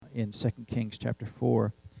in 2 Kings chapter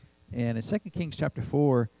 4. And in 2 Kings chapter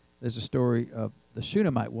 4, there's a story of the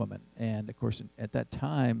Shunammite woman. And, of course, at that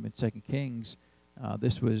time in 2 Kings,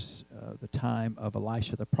 this was the time of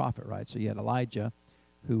Elisha the prophet, right? So you had Elijah,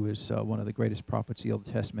 who was one of the greatest prophets of the Old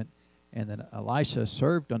Testament. And then Elisha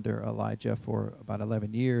served under Elijah for about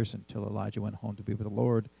 11 years until Elijah went home to be with the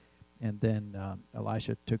Lord. And then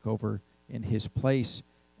Elisha took over in his place.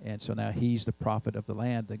 And so now he's the prophet of the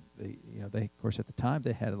land. They, of course, at the time,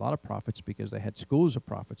 they had a lot of prophets because they had schools of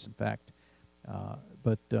prophets, in fact.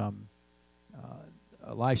 But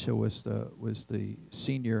Elisha was the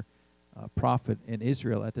senior prophet in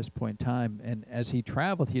Israel at this point in time. And as he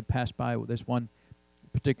traveled, he'd pass by this one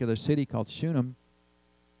particular city called Shunem.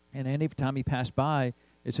 And any time he passed by,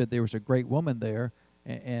 it said there was a great woman there,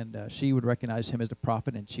 and she would recognize him as the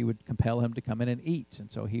prophet, and she would compel him to come in and eat.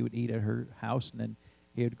 And so he would eat at her house, and then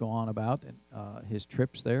he would go on about his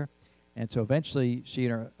trips there. And so eventually, she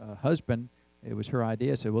and her husband, it was her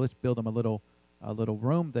idea, said, well, let's build him a little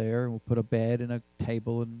room there. We'll put a bed and a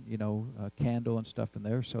table and, a candle and stuff in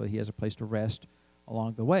there so he has a place to rest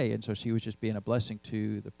along the way. And so she was just being a blessing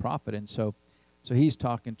to the prophet. And so he's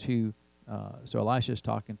talking to, so Elisha's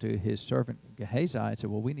talking to his servant Gehazi and said,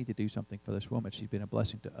 well, we need to do something for this woman. She's been a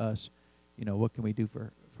blessing to us. What can we do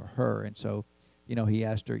for her? And so, he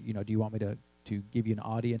asked her, do you want me to give you an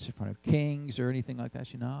audience in front of kings or anything like that?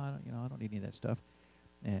 She said, no, I don't need any of that stuff.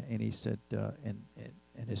 And he said,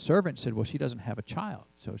 and his servant said, well, she doesn't have a child.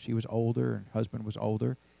 So she was older, and her husband was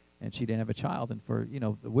older, and she didn't have a child. And for,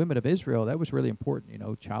 the women of Israel, that was really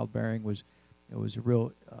important. Childbearing was a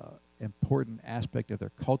real important aspect of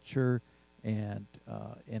their culture, and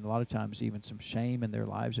a lot of times even some shame in their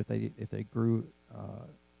lives if they grew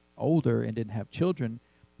older and didn't have children.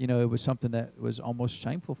 It was something that was almost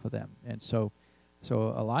shameful for them. And so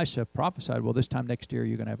Elisha prophesied, well, this time next year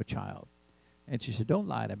you're going to have a child. And she said, don't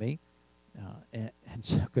lie to me.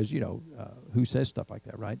 Because, who says stuff like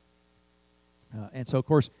that, right? And so, of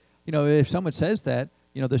course, if someone says that,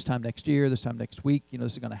 this time next year, this time next week,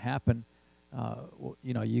 this is going to happen, well,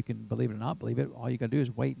 you can believe it or not believe it. All you got to do is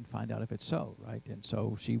wait and find out if it's so, right? And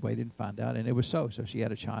so she waited and found out, and it was so. So she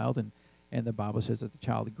had a child, and the Bible says that the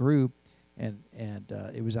child grew, and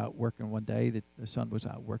it was out working one day. That the son was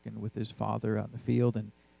out working with his father out in the field,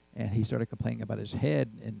 and he started complaining about his head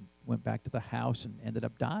and went back to the house and ended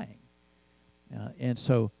up dying. And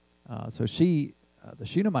so she, the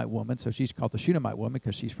Shunammite woman, so she's called the Shunammite woman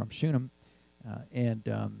because she's from Shunem, and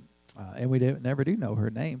we never do know her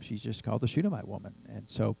name. She's just called the Shunammite woman. And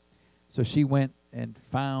so she went and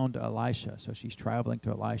found Elisha. So she's traveling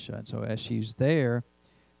to Elisha. And so as she's there,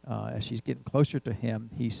 as she's getting closer to him,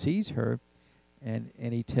 he sees her, and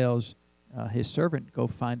he tells his servant, go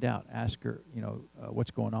find out, ask her,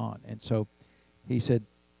 what's going on. And so he said,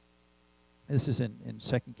 this is in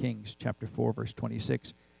 2 Kings chapter 4, verse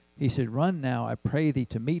 26. He said, run now, I pray thee,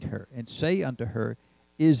 to meet her, and say unto her,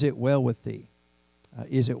 is it well with thee?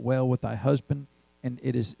 Is it well with thy husband? And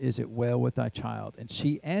is it well with thy child? And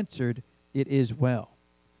she answered, it is well.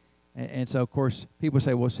 And so, of course, people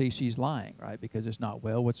say, well, see, she's lying, right? Because it's not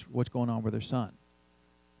well. What's going on with her son?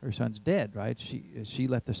 Her son's dead, right? She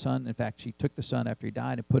left the son. In fact, she took the son after he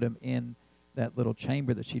died and put him in that little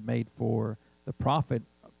chamber that she'd made for the prophet,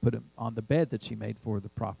 put him on the bed that she made for the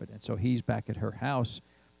prophet. And so he's back at her house,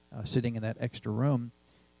 sitting in that extra room,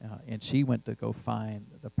 and she went to go find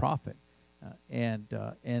the prophet. And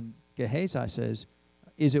Gehazi says,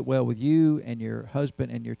 is it well with you and your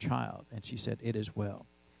husband and your child? And she said, it is well.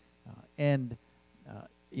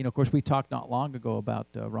 Of course, we talked not long ago about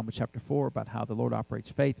Romans chapter 4, about how the Lord operates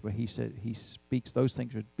faith, where he said he speaks those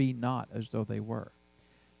things which be not as though they were.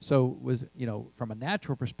 So from a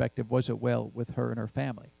natural perspective, was it well with her and her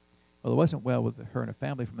family? Well, it wasn't well with her and her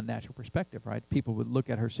family from a natural perspective, right? People would look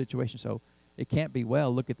at her situation, so it can't be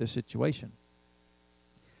well, look at the situation.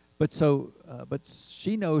 But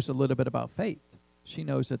she knows a little bit about faith. She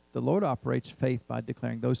knows that the Lord operates faith by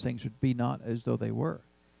declaring those things would be not as though they were.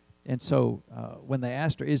 And so when they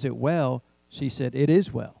asked her, is it well? She said, it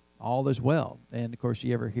is well. All is well. And, of course,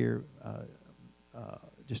 you ever hear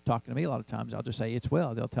just talking to me a lot of times, I'll just say, it's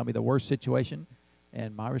well. They'll tell me the worst situation,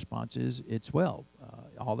 and my response is, it's well.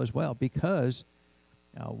 All is well. Because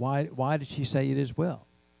why did she say it is well?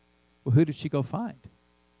 Well, who did she go find?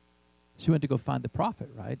 She went to go find the prophet,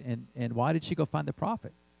 right? And why did she go find the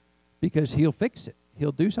prophet? Because he'll fix it.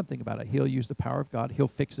 He'll do something about it. He'll use the power of God. He'll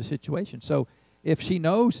fix the situation. So if she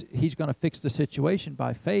knows he's going to fix the situation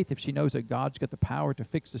by faith, if she knows that God's got the power to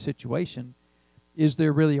fix the situation, is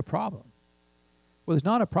there really a problem? Well, there's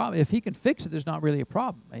not a problem. If he can fix it, there's not really a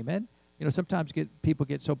problem. Amen? Sometimes people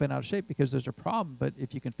get so bent out of shape because there's a problem, but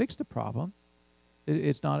if you can fix the problem,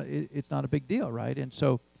 it's not a big deal, right? And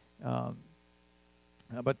so,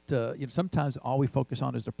 but sometimes all we focus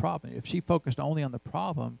on is the problem. If she focused only on the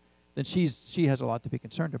problem, then she has a lot to be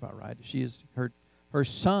concerned about, right? She is her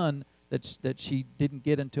son that she didn't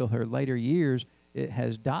get until her later years, it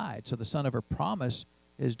has died. So the son of her promise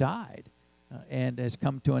has died and has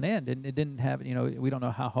come to an end. And it didn't have, we don't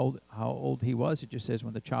know how old he was. It just says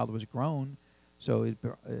when the child was grown. So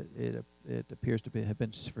it appears to have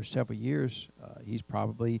been for several years. He's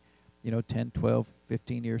probably, 10, 12,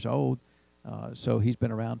 15 years old. So he's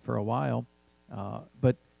been around for a while.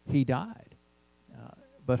 But he died.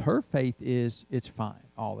 But her faith is, it's fine.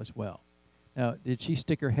 All is well. Now, did she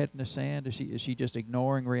stick her head in the sand? Is she just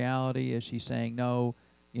ignoring reality? Is she saying, no,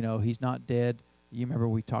 he's not dead? You remember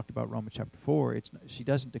we talked about Romans chapter 4. She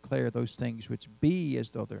doesn't declare those things which be as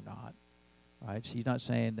though they're not. Right? She's not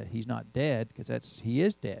saying that he's not dead, because he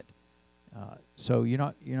is dead. So you're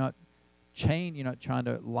not trying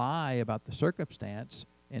to lie about the circumstance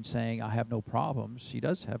and saying I have no problems. She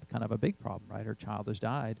does have kind of a big problem, right? Her child has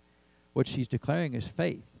died. What she's declaring is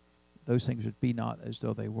faith. Those things would be not as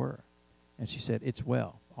though they were. And she said, it's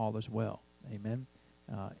well, all is well. Amen.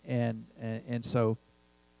 And so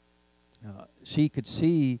she could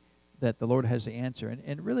see that the Lord has the answer.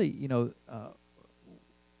 And really,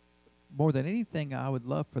 more than anything, I would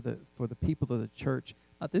love for the people of the church,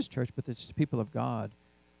 not this church, but the people of God,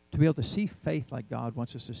 to be able to see faith like God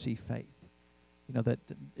wants us to see faith. That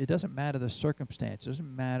it doesn't matter the circumstance, it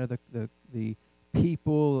doesn't matter the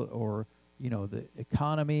people or the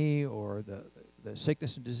economy or the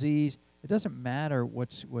sickness and disease. It doesn't matter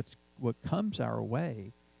what comes our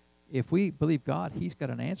way. If we believe God, He's got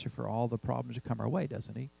an answer for all the problems that come our way,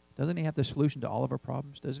 doesn't He? Doesn't He have the solution to all of our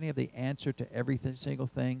problems? Doesn't He have the answer to every single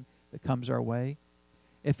thing that comes our way?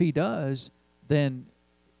 If He does, then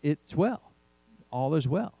it's well. All is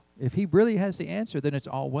well. If He really has the answer, then it's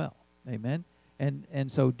all well. Amen?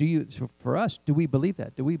 And so for us, do we believe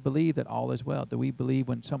that? Do we believe that all is well? Do we believe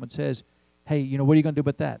when someone says, hey, what are you going to do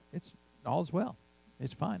about that? It's all is well.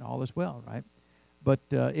 It's fine. All is well, right? But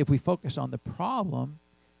if we focus on the problem,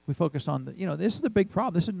 we focus on this is the big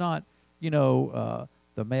problem. This is not, the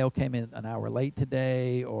mail came in an hour late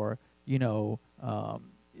today, or,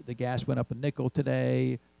 the gas went up a nickel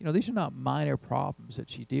today. These are not minor problems that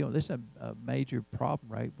she's dealing with. This is a major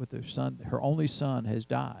problem, right? With her son, her only son has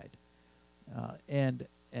died. And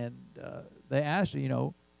they asked her,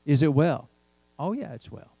 is it well? Oh, yeah,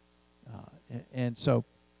 it's well. And so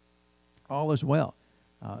all is well.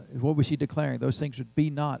 What was she declaring? Those things would be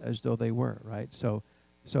not as though they were, right? So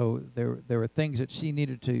there were things that she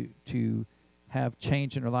needed to have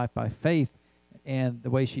change in her life by faith, and the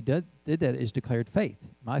way she did that is declared faith.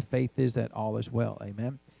 My faith is that all is well,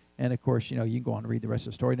 amen? And, of course, you can go on and read the rest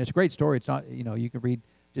of the story, and it's a great story. It's not, you can read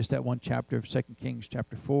just that one chapter of 2 Kings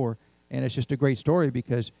chapter 4, and it's just a great story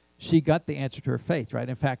because she got the answer to her faith, right?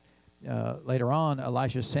 In fact, later on,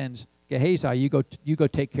 Elisha sends Gehazi, you go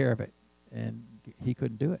take care of it. And he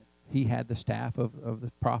couldn't do it. He had the staff of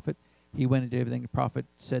the prophet. He went and did everything the prophet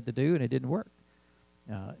said to do, and it didn't work.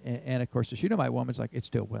 And of course, the Shunammite woman's like, it's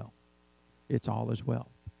still well. It's all as well.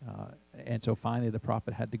 And so finally, the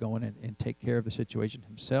prophet had to go in and take care of the situation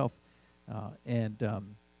himself. And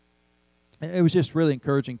it was just really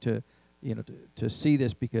encouraging to see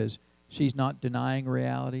this, because she's not denying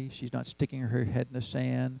reality. She's not sticking her head in the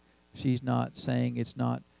sand. She's not saying it's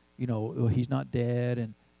not, he's not dead.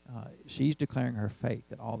 And she's declaring her faith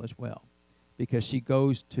that all is well, because she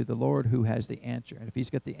goes to the Lord who has the answer. And if He's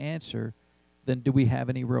got the answer, then do we have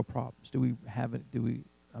any real problems? Do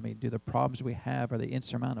the problems we have, are they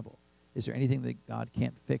insurmountable? Is there anything that God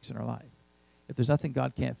can't fix in our life? If there's nothing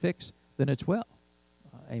God can't fix, then it's well.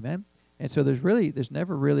 Amen? And so there's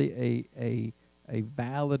never really a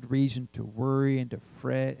valid reason to worry and to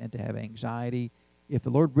fret and to have anxiety. If the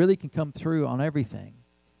Lord really can come through on everything,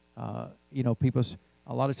 people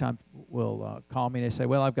a lot of times will call me and they say,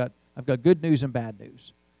 well, I've got good news and bad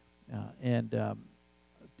news.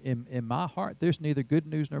 In my heart, there's neither good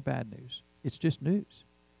news nor bad news. It's just news.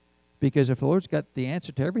 Because if the Lord's got the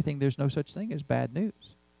answer to everything, there's no such thing as bad news.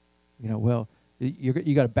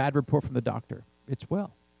 You got a bad report from the doctor. It's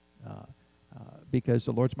well. Because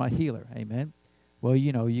the Lord's my healer. Amen. Well,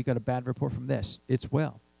 you got a bad report from this. It's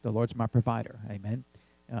well. The Lord's my provider. Amen.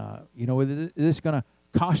 Is this going to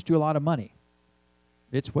cost you a lot of money?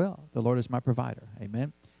 It's well. The Lord is my provider.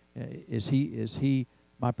 Amen. Is He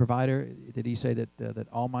my provider? Did He say that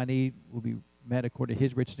all my need will be met according to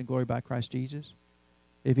His riches and glory by Christ Jesus?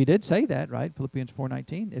 If He did say that, right, Philippians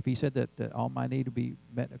 4:19, if He said that all my need will be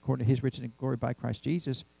met according to His riches and glory by Christ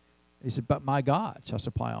Jesus, He said, but my God shall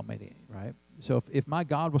supply all my need, right? So if my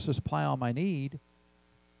God was to supply all my need,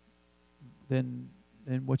 then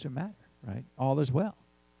what's it matter, right? All is well.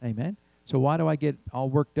 Amen. So why do I get all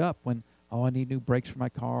worked up when, I need new brakes for my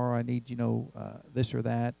car, or I need, this or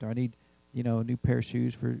that, or I need, a new pair of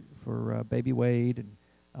shoes for baby Wade, and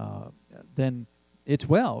then it's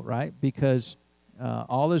well, right? Because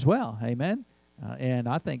all is well. Amen. And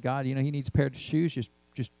I thank God, he needs a pair of shoes, just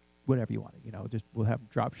whatever you want, just we'll have them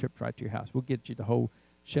drop shipped right to your house. We'll get you the whole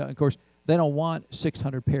shelf. Of course, they don't want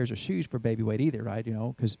 600 pairs of shoes for baby Wade either, right?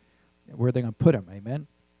 Because where are they going to put them? Amen.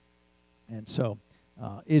 And so,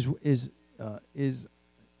 is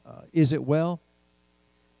it well?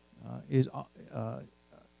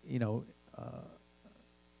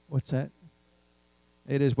 What's that?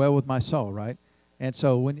 It is well with my soul, right? And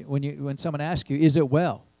so when someone asks you, is it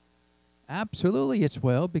well? Absolutely, it's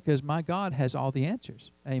well, because my God has all the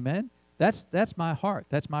answers. Amen. That's my heart.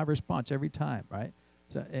 That's my response every time, right?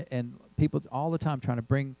 So, and people all the time trying to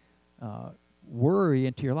bring worry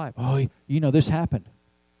into your life. Oh, this happened.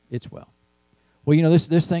 It's well. Well,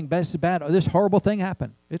 this thing is bad. Or this horrible thing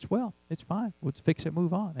happened. It's well. It's fine. We'll fix it.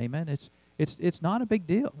 Move on. Amen. It's not a big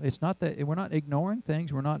deal. It's not that we're not ignoring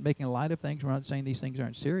things. We're not making light of things. We're not saying these things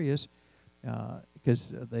aren't serious,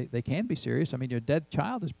 because they can be serious. I mean, your dead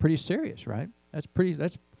child is pretty serious, right?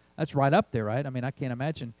 That's right up there, right? I mean, I can't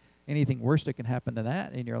imagine anything worse that can happen than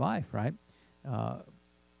that in your life, right?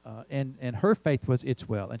 And her faith was, it's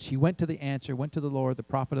well. And she went to the answer, went to the Lord, the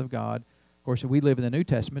prophet of God. Of course, we live in the New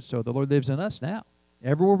Testament, so the Lord lives in us now.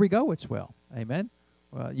 Everywhere we go, it's well. Amen?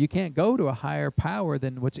 You can't go to a higher power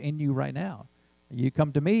than what's in you right now. You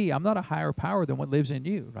come to me, I'm not a higher power than what lives in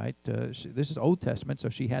you, right? This is Old Testament, so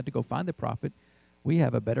she had to go find the prophet. We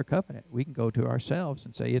have a better covenant. We can go to ourselves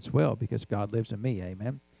and say, it's well, because God lives in me.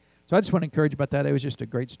 Amen? So I just want to encourage you about that. It was just a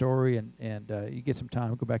great story, and you get some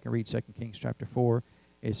time, go back and read 2 Kings chapter 4.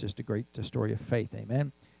 It's just a great story of faith.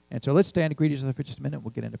 Amen? And so let's stand and greet each other for just a minute.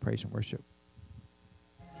 We'll get into praise and worship.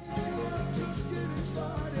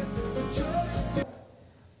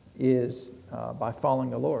 Is by following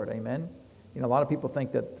the Lord. Amen? A lot of people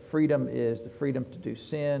think that freedom is the freedom to do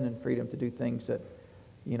sin and freedom to do things that,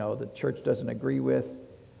 the church doesn't agree with.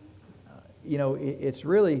 It's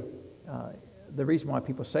really, the reason why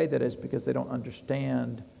people say that is because they don't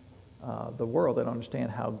understand the world. They don't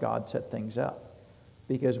understand how God set things up.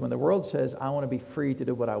 Because when the world says, I want to be free to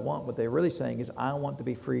do what I want, what they're really saying is, I want to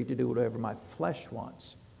be free to do whatever my flesh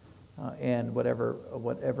wants, and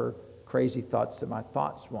whatever crazy thoughts that my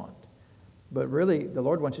thoughts want. But really, the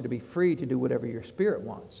Lord wants you to be free to do whatever your spirit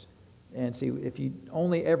wants. And see, if you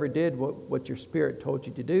only ever did what your spirit told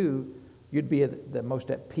you to do, you'd be the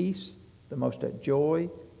most at peace, the most at joy,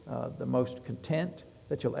 the most content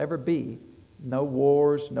that you'll ever be. No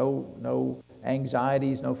wars, no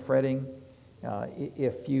anxieties, no fretting.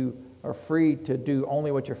 If you are free to do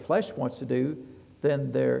only what your flesh wants to do,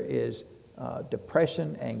 then there is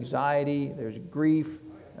depression, anxiety, there's grief,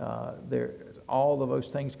 there's all of those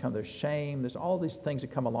things come. There's shame. There's all these things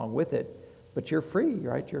that come along with it. But you're free,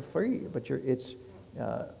 right? You're free. But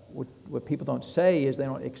what people don't say is they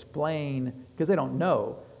don't explain, because they don't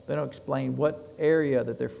know. They don't explain what area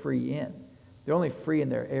that they're free in. They're only free in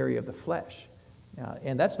their area of the flesh.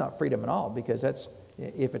 And that's not freedom at all, because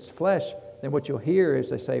if it's flesh, then what you'll hear is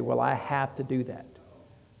they say, well, I have to do that.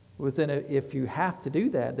 Well, then if you have to do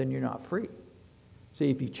that, then you're not free. See,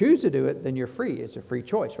 if you choose to do it, then you're free. It's a free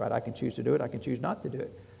choice, right? I can choose to do it. I can choose not to do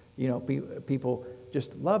it. People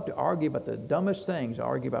just love to argue about the dumbest things,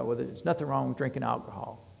 argue about whether there's nothing wrong with drinking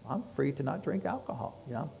alcohol. I'm free to not drink alcohol.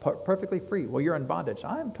 I'm perfectly free. Well, you're in bondage.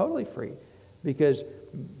 I'm totally free, because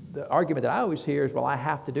the argument that I always hear is, well, I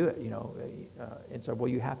have to do it, and so, well,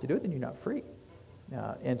 you have to do it, then you're not free.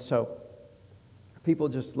 And so people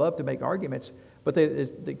just love to make arguments, but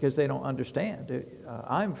because they don't understand.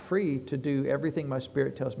 I'm free to do everything my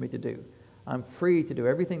spirit tells me to do. I'm free to do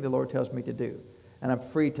everything the Lord tells me to do. And I'm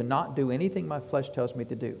free to not do anything my flesh tells me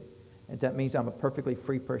to do. And that means I'm a perfectly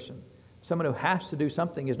free person. Someone who has to do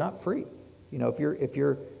something is not free. If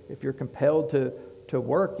you're compelled to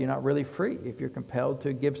work, you're not really free. If you're compelled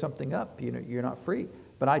to give something up, you're not free.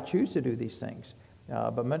 But I choose to do these things.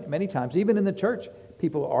 But many times, even in the church,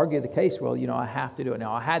 people argue the case, well, I have to do it.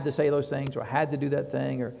 Now, I had to say those things, or I had to do that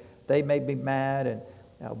thing, or they made me mad, and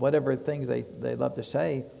whatever things they love to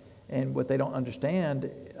say. And what they don't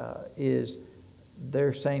understand is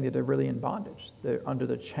they're saying that they're really in bondage. They're under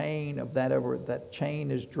the chain of that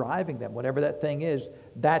chain is driving them. Whatever that thing is,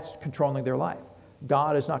 that's controlling their life.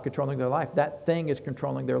 God is not controlling their life. That thing is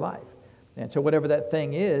controlling their life. And so whatever that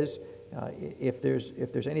thing is, if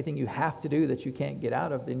there's anything you have to do that you can't get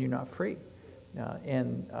out of, then you're not free.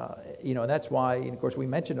 And that's why, and of course, we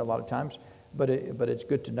mentioned a lot of times, but it's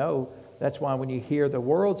good to know That's why when you hear the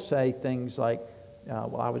world say things like,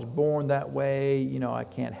 well, I was born that way, I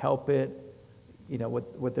can't help it,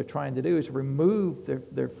 what they're trying to do is remove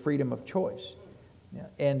their freedom of choice. Yeah.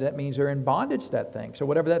 And that means they're in bondage to that thing. So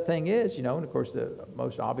whatever that thing is, and of course the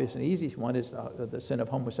most obvious and easiest one is the sin of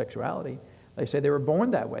homosexuality. They say they were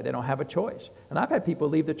born that way. They don't have a choice. And I've had people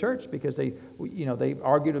leave the church because they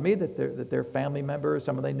argued with me that their family member,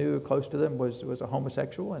 someone they knew close to them, was a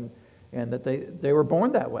homosexual, and that they were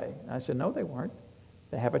born that way. And I said, no, they weren't.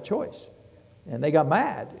 They have a choice. And they got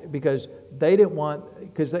mad because they didn't want,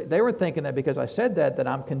 because they were thinking that because I said that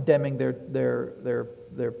I'm condemning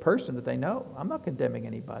their person that they know. I'm not condemning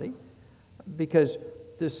anybody, because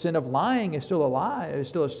the sin of lying is still a lie. It's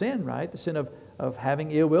still a sin, right? The sin of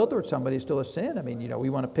having ill will towards somebody is still a sin. I mean, we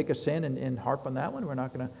want to pick a sin and harp on that one. We're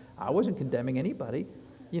not going to. I wasn't condemning anybody,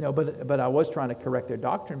 but I was trying to correct their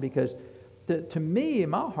doctrine, because to me,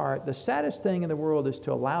 in my heart, the saddest thing in the world is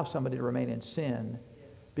to allow somebody to remain in sin,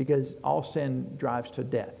 because all sin drives to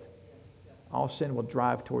death. All sin will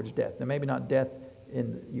drive towards death. Now, maybe not death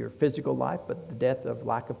in your physical life, but the death of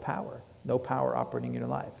lack of power, no power operating in your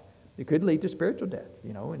life. It could lead to spiritual death,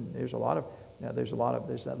 and there's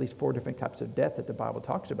at least 4 different types of death that the Bible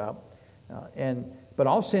talks about. But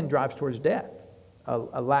all sin drives towards death,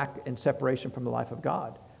 a lack and separation from the life of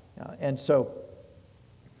God. And so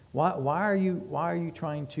why are you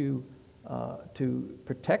trying to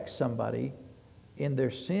protect somebody in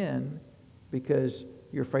their sin because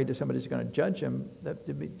you're afraid that somebody's going to judge them?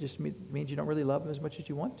 That just means you don't really love them as much as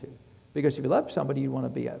you want to. Because if you love somebody, you want to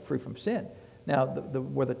be free from sin. Now,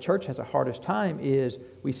 where the church has the hardest time is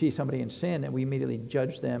we see somebody in sin and we immediately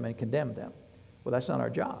judge them and condemn them. Well, that's not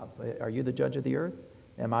our job. Are you the judge of the earth?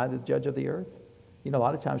 Am I the judge of the earth? A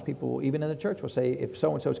lot of times people, even in the church, will say if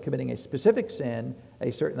so-and-so is committing a specific sin,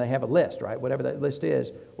 they have a list, right? Whatever that list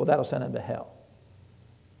is, well, that'll send them to hell.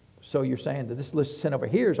 So you're saying that this list of sin over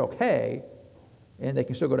here is okay, and they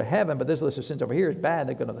can still go to heaven, but this list of sins over here is bad,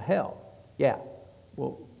 they go to the hell. Yeah.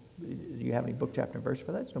 Well, do you have any book, chapter, and verse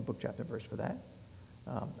for that? There's no book, chapter, and verse for that.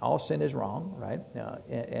 All sin is wrong, right?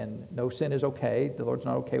 And no sin is okay. The Lord's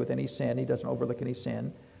not okay with any sin. He doesn't overlook any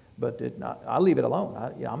sin. But I'll leave it alone.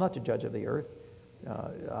 I'm not the judge of the earth.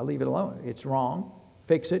 I'll leave it alone. It's wrong.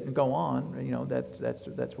 Fix it and go on.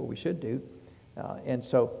 That's what we should do.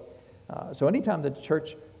 So anytime the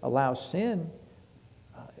church allows sin,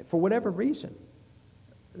 for whatever reason,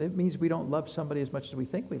 it means we don't love somebody as much as we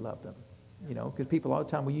think we love them. Because people all the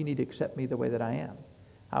time, well, you need to accept me the way that I am.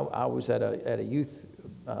 I was at a youth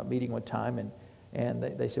meeting one time, and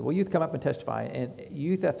they said, well, youth come up and testify. And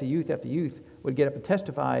youth after youth after youth would get up and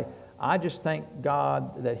testify, I just thank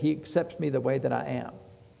God that he accepts me the way that I am.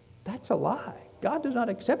 That's a lie. God does not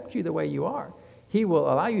accept you the way you are. He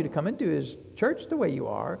will allow you to come into his church the way you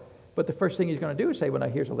are, but the first thing he's going to do is say, well, now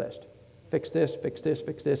here's a list. Fix this, fix this,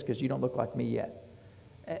 fix this, because you don't look like me yet.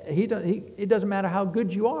 It doesn't matter how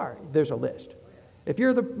good you are, there's a list. If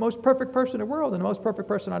you're the most perfect person in the world, and the most perfect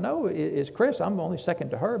person I know is Chris, I'm only second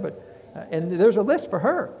to her, and there's a list for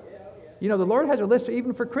her. The Lord has a list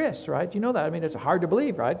even for Chris, right? You know that. I mean, it's hard to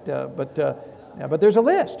believe, right? But there's a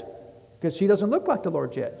list, because she doesn't look like the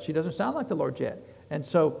Lord yet. She doesn't sound like the Lord yet. And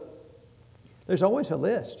so there's always a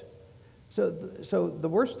list. So the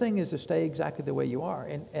worst thing is to stay exactly the way you are.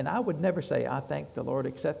 And I would never say, I thank the Lord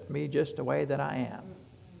accept me just the way that I am.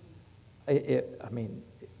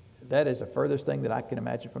 That is the furthest thing that I can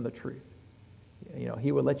imagine from the truth.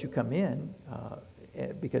 He will let you come in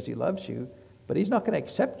because he loves you, but he's not going to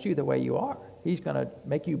accept you the way you are. He's going to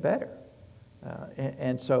make you better.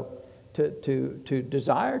 And so to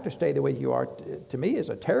desire to stay the way you are, to me, is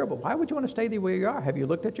a terrible. Why would you want to stay the way you are? Have you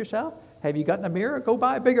looked at yourself? Have you gotten a mirror? Go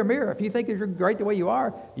buy a bigger mirror. If you think you're great the way you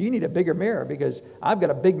are, you need a bigger mirror, because I've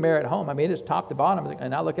got a big mirror at home. I mean, it's top to bottom,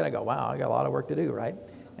 and I look at it and go, wow, I got a lot of work to do, right?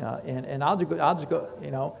 And I'll just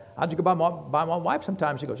go by my wife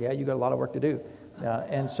sometimes. She goes, yeah, you got a lot of work to do.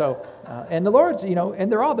 And the Lord's,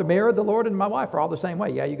 and they're all, the mirror, the Lord and my wife are all the same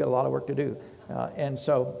way. Yeah, you got a lot of work to do. And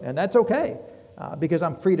that's okay, because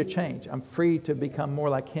I'm free to change. I'm free to become more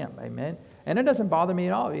like him. Amen. And it doesn't bother me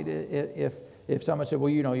at all. If someone said,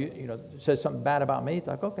 well, says something bad about me, it's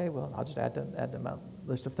like, okay, well, I'll just add to my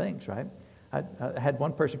list of things, right? I had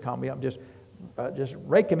one person call me up, just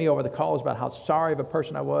raking me over the calls about how sorry of a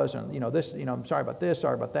person I was, and I'm sorry about this,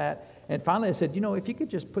 sorry about that. And finally I said, if you could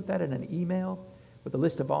just put that in an email with a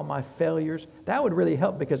list of all my failures, that would really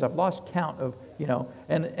help, because I've lost count of,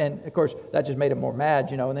 and of course that just made him more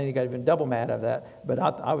mad, and then he got even double mad of that. But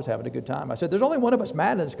I was having a good time. I said, there's only one of us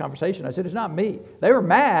mad in this conversation. I said, it's not me. They were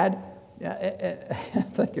mad.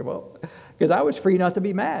 Thank you. Well, because I was free not to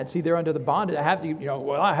be mad. See, they're under the bondage. I have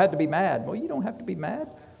to, I had to be mad. Well, you don't have to be mad.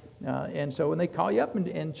 And so when they call you up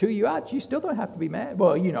and chew you out, you still don't have to be mad.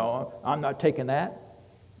 Well, I'm not taking that.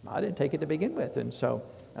 I didn't take it to begin with. And so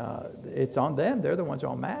it's on them. They're the ones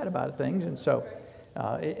all mad about things. And so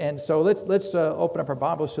let's open up our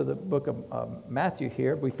Bibles to the book of Matthew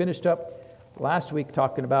here. We finished up last week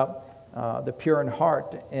talking about the pure in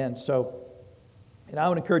heart. And I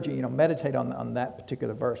would encourage you, meditate on that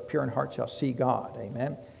particular verse. Pure in heart shall see God.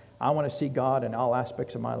 Amen. I want to see God in all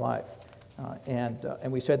aspects of my life. And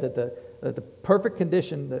we said that the perfect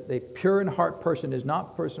condition, that the pure in heart person is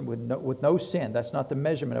not a person with no sin. That's not the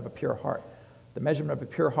measurement of a pure heart. The measurement of a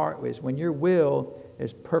pure heart is when your will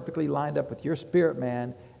is perfectly lined up with your spirit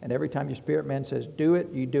man, and every time your spirit man says do it,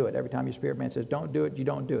 you do it. Every time your spirit man says don't do it, you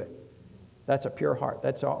don't do it. That's a pure heart.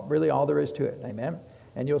 That's really all there is to it. Amen.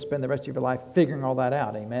 And you'll spend the rest of your life figuring all that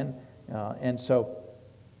out. Amen.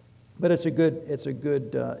 But it's a good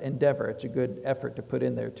endeavor. It's a good effort to put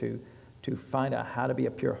in there to find out how to be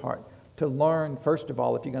a pure heart. To learn, first of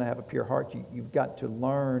all, if you're going to have a pure heart, you've got to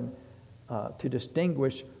learn to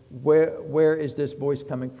distinguish where is this voice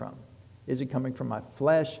coming from? Is it coming from my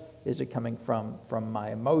flesh? Is it coming from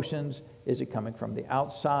my emotions? Is it coming from the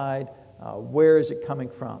outside? Where is it coming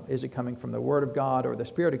from? Is it coming from the Word of God or the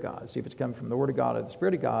Spirit of God? See, if it's coming from the Word of God or the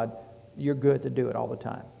Spirit of God, you're good to do it all the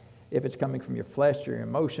time. If it's coming from your flesh or your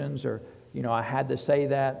emotions or, I had to say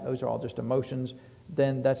that, those are all just emotions,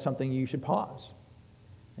 then that's something you should pause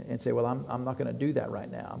and say, well, I'm not going to do that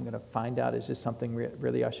right now. I'm going to find out, is this something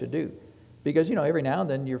really I should do? Because, every now and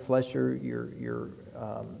then your flesh or your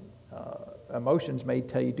emotions may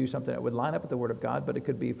tell you to do something that would line up with the Word of God, but it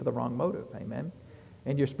could be for the wrong motive. Amen.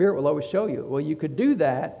 And your spirit will always show you, well, you could do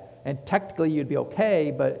that, and technically you'd be okay,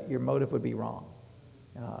 but your motive would be wrong.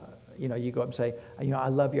 You go up and say, I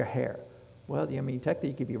love your hair. Well, technically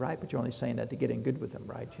you could be right, but you're only saying that to get in good with them,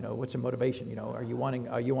 right? What's the motivation? Are you wanting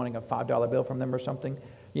a $5 bill from them or something?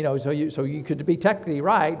 So you could be technically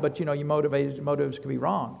right, but your motives could be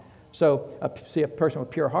wrong. So see a person with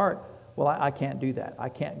pure heart, well, I can't do that. I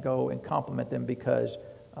can't go and compliment them because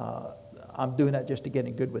I'm doing that just to get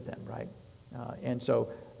in good with them, right? So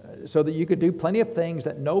that you could do plenty of things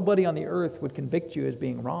that nobody on the earth would convict you as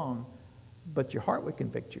being wrong, but your heart would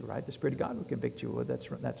convict you, right? The Spirit of God would convict you. Well, that's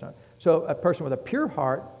not. So a person with a pure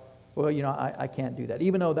heart, well, I can't do that.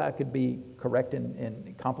 Even though that could be correct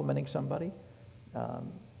in complimenting somebody,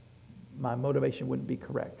 my motivation wouldn't be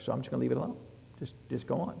correct. So I'm just going to leave it alone. Just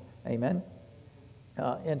go on. Amen.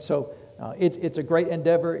 It's a great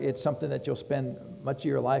endeavor. It's something that you'll spend much of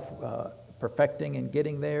your life perfecting and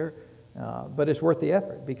getting there. But it's worth the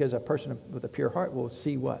effort because a person with a pure heart will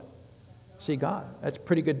see what? See God. That's a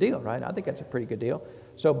pretty good deal, right? I think that's a pretty good deal.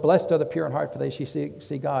 So blessed are the pure in heart, for they shall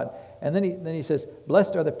see God. And then he says,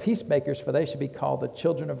 blessed are the peacemakers, for they shall be called the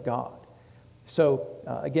children of God. So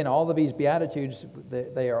again, all of these Beatitudes,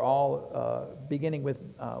 they are all beginning with,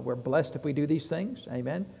 we're blessed if we do these things.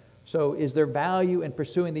 Amen. So is there value in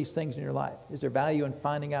pursuing these things in your life? Is there value in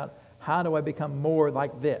finding out, how do I become more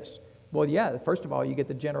like this? Well, yeah, first of all, you get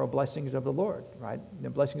the general blessings of the Lord, right? The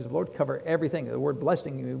blessings of the Lord cover everything. The word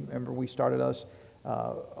blessing, you remember we started us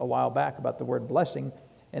a while back about the word blessing,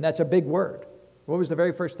 and that's a big word. What was the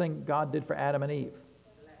very first thing God did for Adam and Eve?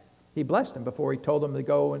 He blessed them before he told them to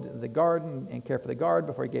go into the garden and care for the garden,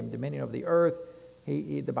 before he gave them dominion over the earth.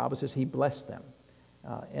 The Bible says he blessed them,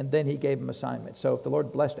 and then he gave them assignments. So if the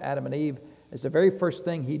Lord blessed Adam and Eve as the very first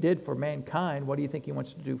thing he did for mankind, what do you think he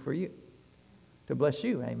wants to do for you? To bless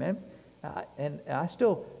you, amen? And I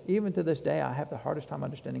still, even to this day, I have the hardest time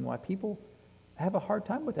understanding why people have a hard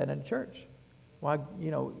time with that in the church. Why,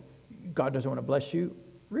 God doesn't want to bless you.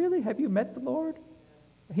 Really? Have you met the Lord?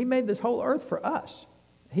 He made this whole earth for us.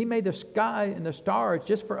 He made the sky and the stars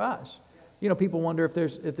just for us. People wonder if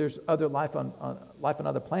there's other life on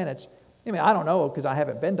other planets. I don't know because I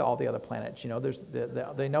haven't been to all the other planets.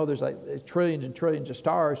 They know there's like trillions and trillions of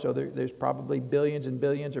stars, so there's probably billions and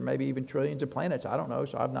billions or maybe even trillions of planets. I don't know,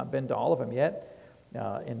 so I've not been to all of them yet.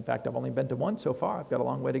 In fact, I've only been to one so far. I've got a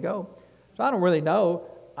long way to go. So I don't really know.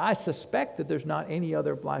 I suspect that there's not any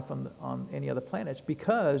other life on any other planets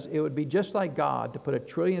because it would be just like God to put 1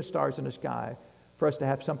 trillion stars in the sky for us to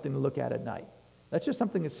have something to look at night. That's just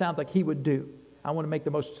something that sounds like he would do. I want to make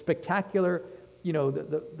the most spectacular,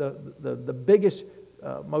 the biggest,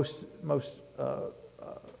 most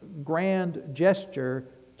grand gesture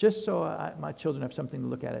just so my children have something to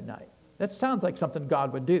look at night. That sounds like something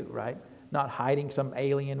God would do, right? Not hiding some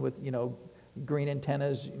alien with, green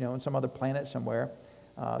antennas, on some other planet somewhere,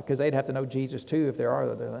 because they'd have to know Jesus too if there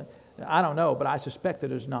are other. I don't know, but I suspect that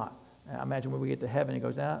there's not. I imagine when we get to heaven, he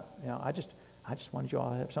goes, I just wanted you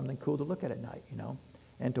all to have something cool to look at night,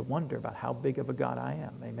 and to wonder about how big of a God I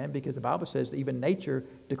am. Amen? Because the Bible says that even nature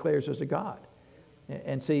declares there's a God.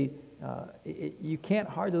 And see, you can't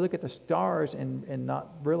hardly look at the stars and not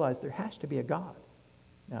realize there has to be a God.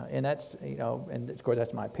 And that's, and of course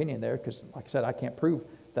that's my opinion there, because like I said, I can't prove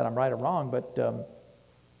that I'm right or wrong, but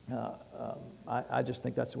I just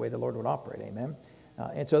think that's the way the Lord would operate. Amen?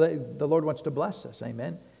 And so the Lord wants to bless us.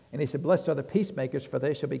 Amen? And he said, blessed are the peacemakers, for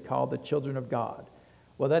they shall be called the children of God.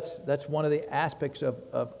 Well, that's one of the aspects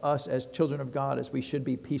of us as children of God, is we should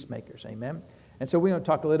be peacemakers. Amen? And so we're going to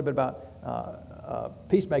talk a little bit about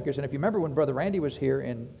peacemakers. And if you remember when Brother Randy was here,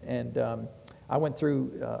 and I went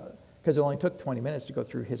through, because it only took 20 minutes to go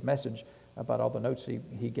through his message about all the notes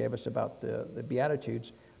he gave us about the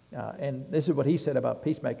Beatitudes. And this is what he said about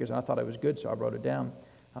peacemakers, and I thought it was good, so I wrote it down.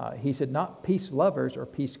 He said, not peace lovers or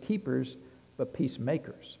peacekeepers, but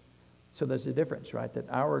peacemakers. So there's a difference, right? That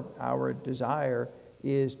our desire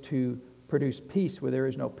is to produce peace where there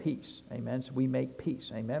is no peace. Amen? So we make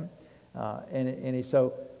peace. Amen?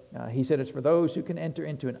 He said it's for those who can enter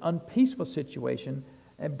into an unpeaceful situation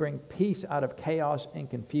and bring peace out of chaos and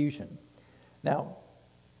confusion. Now,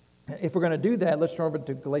 if we're going to do that, let's turn over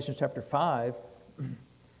to Galatians chapter 5.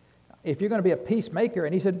 If you're going to be a peacemaker,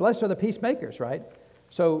 and he said, blessed are the peacemakers, right?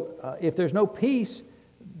 So if there's no peace,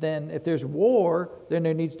 then if there's war, then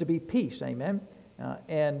there needs to be peace. Amen?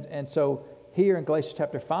 And so here in Galatians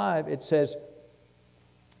chapter 5, it says,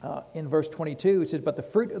 in verse 22, it says, but the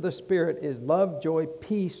fruit of the Spirit is love, joy,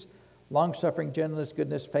 peace, long-suffering, gentleness,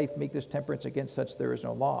 goodness, faith, meekness, temperance. Against such there is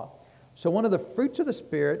no law. So one of the fruits of the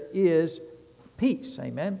Spirit is peace.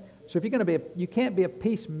 Amen? So if you're going to you can't be a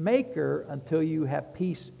peacemaker until you have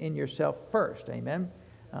peace in yourself first. Amen?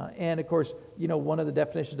 And of course, one of the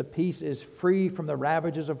definitions of peace is free from the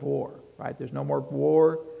ravages of war. Right? There's no more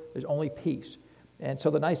war. There's only peace. And so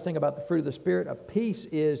the nice thing about the fruit of the Spirit of peace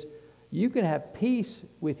is you can have peace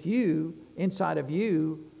with you, inside of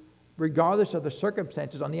you, regardless of the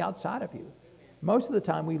circumstances on the outside of you. Most of the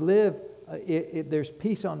time we live, there's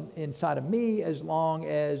peace inside of me as long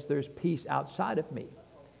as there's peace outside of me.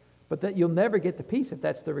 But that you'll never get the peace if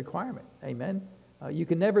that's the requirement. Amen? You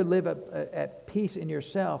can never live at peace in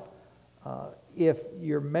yourself if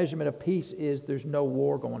your measurement of peace is there's no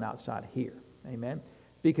war going outside here. Amen?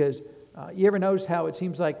 Because you ever notice how it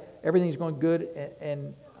seems like everything's going good,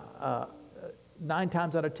 and 9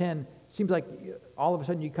 times out of 10, it seems like all of a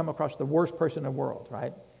sudden you come across the worst person in the world,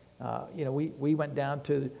 right? We went down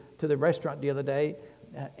to the restaurant the other day,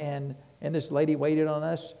 and this lady waited on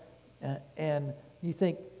us, and you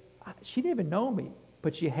think, she didn't even know me,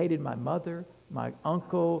 but she hated my mother, my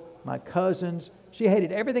uncle, my cousins. She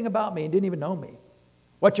hated everything about me and didn't even know me.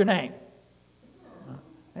 What's your name?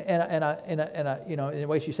 And I, in the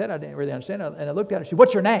way she said it, I didn't really understand it. And I looked at her. She said,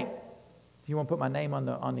 "What's your name?" You won't put my name on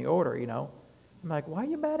the order, I'm like, why are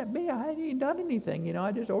you mad at me? I hadn't even done anything,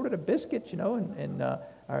 I just ordered a biscuit, and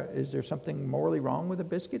is there something morally wrong with the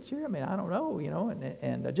biscuits here? I mean, I don't know,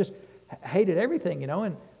 and I just hated everything,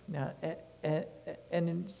 and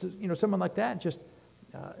someone like that just,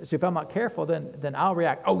 so if I'm not careful, then I'll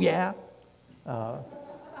react. Oh yeah.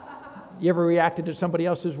 You ever reacted to somebody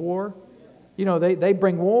else's war? They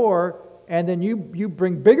bring war, and then you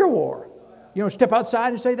bring bigger war. Step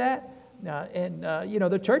outside and say that.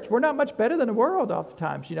 The church, we're not much better than the world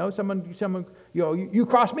oftentimes. Someone, you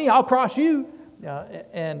cross me, I'll cross you.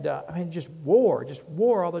 Just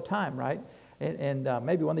war all the time, right? And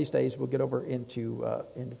maybe one of these days we'll get over into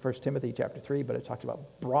 1 Timothy chapter 3, but it talks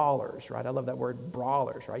about brawlers, right? I love that word,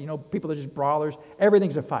 brawlers, right? People are just brawlers.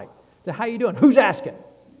 Everything's a fight. So how you doing? Who's asking?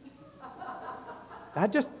 I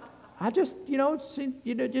just, and I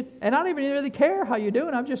don't even really care how you're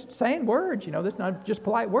doing. I'm just saying words, That's not just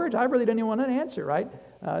polite words. I really don't even want an answer, right?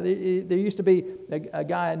 There used to be a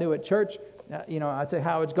guy I knew at church. I'd say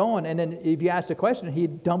how it's going, and then if you asked a question,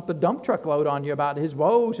 he'd dump a dump truck load on you about his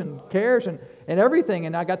woes and cares and everything.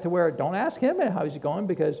 And I got to where, don't ask him how he's going,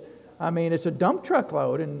 because it's a dump truck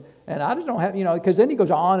load, and I just don't have, because then he goes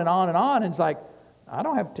on and on and on, and it's like, I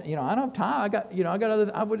don't have time. I got other.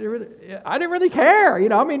 I didn't really care.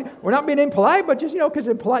 We're not being impolite, but just because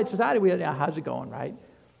in polite society, how's it going, right?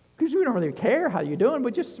 Because we don't really care how you're doing.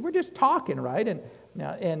 We're just talking, right? And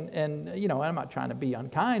I'm not trying to be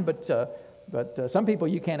unkind, but some people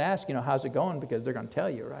you can't ask, how's it going, because they're going to tell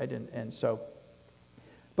you, right? And so,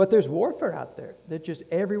 but there's warfare out there. That just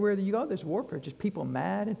everywhere that you go, there's warfare. Just people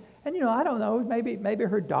mad, and I don't know. Maybe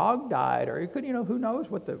her dog died, or it could, who knows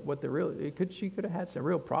what the real. She could have had some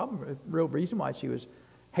real problem, a real reason why she was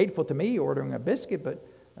hateful to me ordering a biscuit. But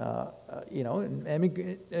and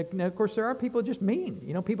of course there are people just mean.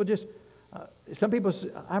 People just. Some people.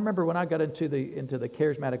 I remember when I got into the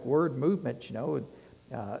charismatic word movement.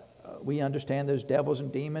 We understand there's devils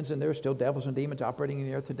and demons, and there are still devils and demons operating in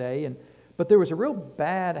the earth today. But there was a real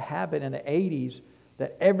bad habit in the 80s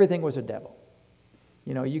that everything was a devil.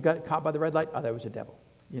 You got caught by the red light, oh, that was a devil.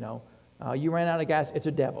 You ran out of gas, it's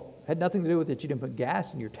a devil. Had nothing to do with it. You didn't put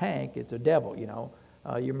gas in your tank, it's a devil.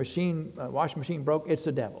 Your washing machine broke, it's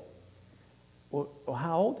the devil. Well,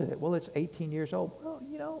 how old is it? Well, it's 18 years old.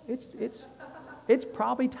 Well, it's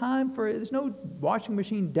probably time for, there's no washing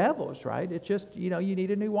machine devils, right? It's just, you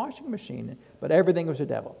need a new washing machine. But everything was a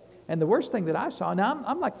devil. And the worst thing that I saw, now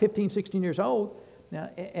I'm like 15, 16 years old, now,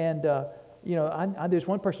 and there's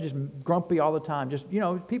one person just grumpy all the time. Just,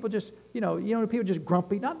 people just, people just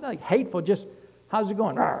grumpy, not like hateful, just, how's it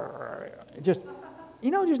going? Just,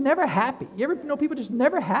 just never happy. You ever know people just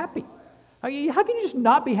never happy? How can you just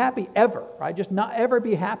not be happy ever, right? Just not ever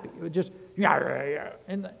be happy. It would just,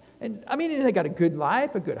 and I mean, they got a good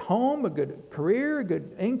life, a good home, a good career, a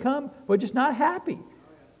good income, but just not happy.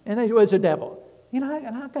 And they was a devil. And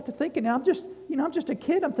I got to thinking, now I'm just a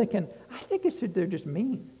kid. I'm thinking, I think they're just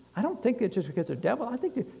mean. I don't think it's just because they're devil. I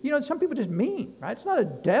think some people just mean, right? It's not a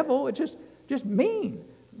devil. It's just mean.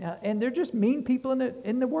 And they're just mean people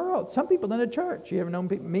in the world. Some people in the church. You ever know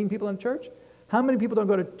mean people in church? How many people don't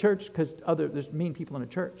go to church because there's mean people in the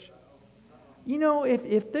church?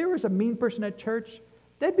 If there was a mean person at church,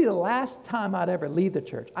 that'd be the last time I'd ever leave the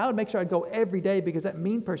church. I would make sure I'd go every day because that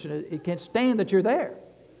mean person, it can't stand that you're there.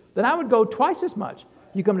 Then I would go twice as much.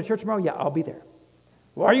 You come to church tomorrow? Yeah, I'll be there.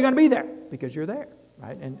 Well, are you going to be there? Because you're there,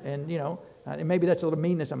 right? And and maybe that's a little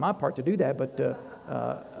meanness on my part to do that, but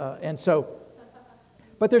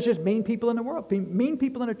there's just mean people in the world, mean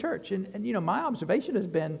people in the church. And my observation has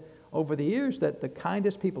been over the years that the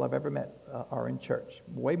kindest people I've ever met are in church,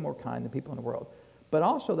 way more kind than people in the world. But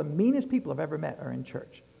also the meanest people I've ever met are in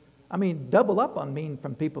church. I mean, double up on mean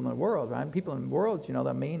from people in the world, right? People in the world,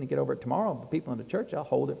 they're mean to get over it tomorrow. But people in the church, I'll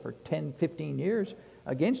hold it for 10, 15 years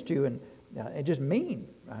against you and just mean,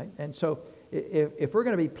 right? And so if we're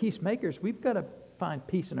going to be peacemakers, we've got to find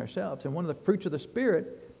peace in ourselves. And one of the fruits of the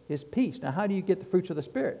Spirit is peace. Now, how do you get the fruits of the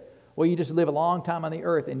Spirit? Well, you just live a long time on the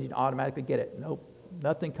earth and you automatically get it. Nope.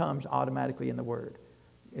 Nothing comes automatically in the Word.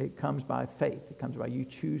 It comes by faith. It comes by you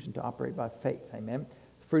choosing to operate by faith. Amen.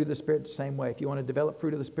 Fruit of the Spirit, the same way. If you want to develop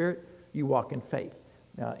fruit of the Spirit, you walk in faith.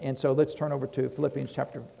 And so let's turn over to Philippians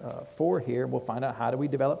chapter 4 here, and we'll find out how do we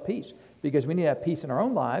develop peace. Because we need to have peace in our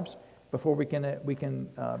own lives before we can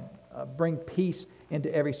bring peace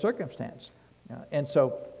into every circumstance. And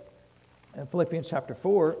so in Philippians chapter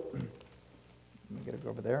 4, let me get it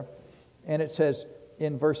over there. And it says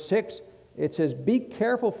in verse 6, it says, "Be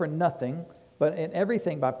careful for nothing, but in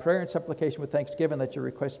everything by prayer and supplication with thanksgiving, let your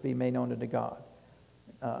requests be made known unto God."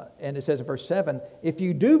 And it says in verse 7, if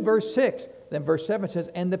you do verse 6, then verse 7 says,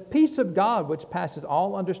 "And the peace of God, which passes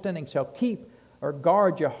all understanding, shall keep or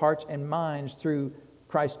guard your hearts and minds through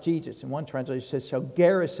Christ Jesus." And one translation says, "shall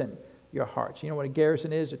garrison your hearts." You know what a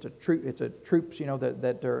garrison is? It's a troops,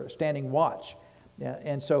 that are standing watch. Yeah,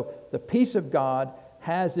 and so the peace of God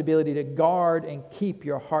has the ability to guard and keep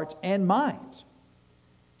your hearts and minds.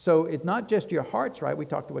 So it's not just your hearts, right? We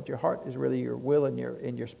talked about your heart is really your will and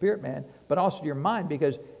your spirit, man, but also your mind,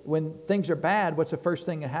 because when things are bad, what's the first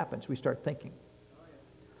thing that happens? We start thinking,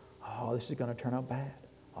 oh, this is going to turn out bad.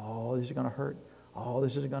 Oh, this is going to hurt. Oh,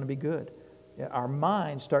 this isn't going to be good. Yeah, our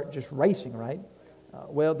minds start just racing, right?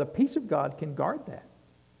 Well, the peace of God can guard that,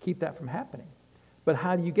 keep that from happening. But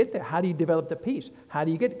how do you get there? How do you develop the peace? How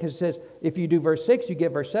do you get it? Because it says, if you do verse 6, you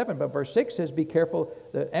get verse 7. But verse 6 says, be careful.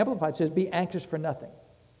 The Amplified says, be anxious for nothing.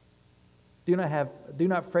 Do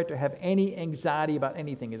not fret or have any anxiety about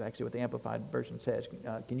anything, is actually what the Amplified version says.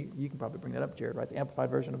 You can probably bring that up, Jared, right? The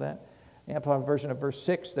Amplified version of that. The Amplified version of verse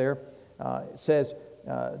 6 there says,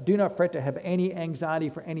 do not fret to have any anxiety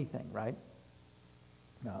for anything, right?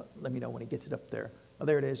 Now, let me know when he gets it up there. Oh,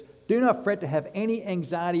 there it is. Do not fret to have any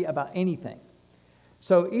anxiety about anything.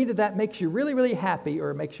 So either that makes you really, really happy or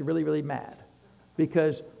it makes you really, really mad.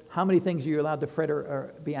 Because how many things are you allowed to fret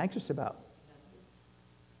or be anxious about?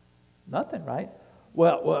 Nothing, right?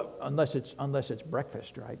 Well, unless it's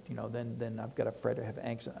breakfast, right? Then I've got to fret or have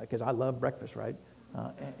anxiety because I love breakfast, right?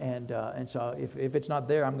 And so if it's not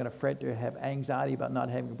there, I'm going to fret or have anxiety about not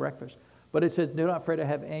having breakfast. But it says, do not fret or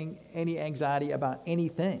have any anxiety about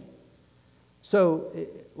anything. So,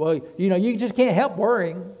 you just can't help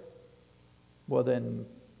worrying. Well, then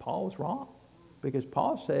Paul was wrong, because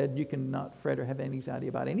Paul said you cannot fret or have any anxiety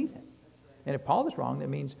about anything. And if Paul is wrong, that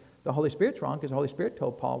means the Holy Spirit's wrong, because the Holy Spirit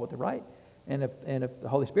told Paul what to write. And if the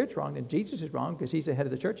Holy Spirit's wrong, then Jesus is wrong, because he's the head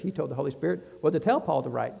of the church. He told the Holy Spirit what to tell Paul to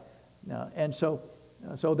write. And so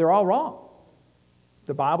they're all wrong.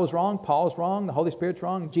 The Bible's wrong, Paul's wrong, the Holy Spirit's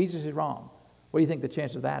wrong, and Jesus is wrong. What do you think the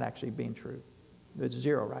chance of that actually being true? It's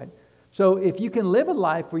 0, right? So if you can live a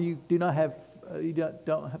life where you do not have,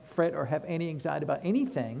 don't fret or have any anxiety about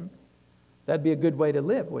anything, that'd be a good way to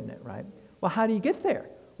live, wouldn't it, right? Well, how do you get there?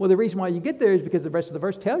 Well, the reason why you get there is because the rest of the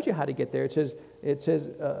verse tells you how to get there. It says,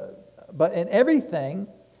 but in everything,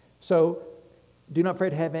 so do not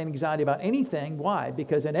fret to have any anxiety about anything. Why?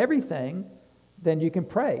 Because in everything, then you can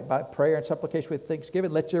pray by prayer and supplication with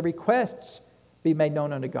thanksgiving. Let your requests be made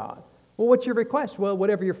known unto God. Well, what's your request? Well,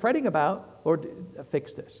 whatever you're fretting about, Lord,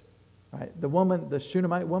 fix this. Right? The woman, the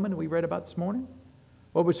Shunammite woman we read about this morning,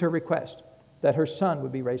 what was her request? That her son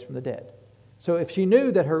would be raised from the dead. So if she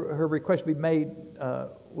knew that her request would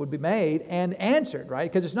be made and answered,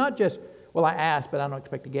 right? Because it's not just, well, I asked, but I don't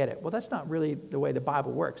expect to get it. Well, that's not really the way the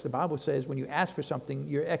Bible works. The Bible says when you ask for something,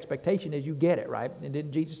 your expectation is you get it, right? And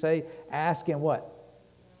didn't Jesus say, ask and what?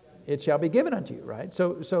 It shall be given unto you, right?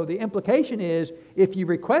 So the implication is if you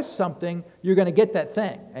request something, you're going to get that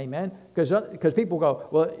thing. Amen? Because people go,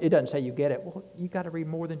 well, it doesn't say you get it. Well, you got to read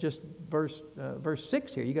more than just verse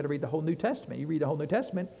 6 here. You got to read the whole New Testament. You read the whole New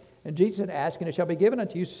Testament, and Jesus said, ask and it shall be given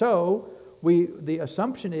unto you. So the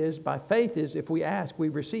assumption is, by faith, is if we ask, we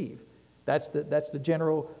receive. That's the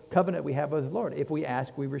general covenant we have with the Lord. If we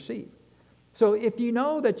ask, we receive. So if you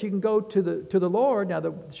know that you can go to the Lord, now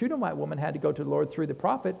the Shunammite woman had to go to the Lord through the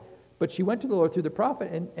prophet, but she went to the Lord through the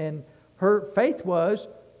prophet, and her faith was,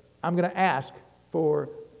 I'm going to ask for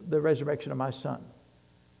the resurrection of my son.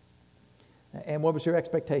 And what was her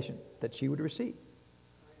expectation? That she would receive.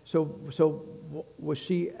 So was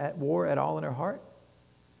she at war at all in her heart?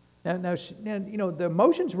 Now you know, the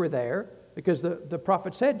emotions were there because the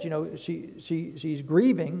prophet said, you know, she's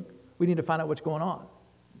grieving. We need to find out what's going on.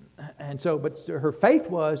 And so, but her faith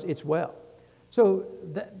was, it's well. So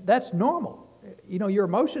that's normal. You know, your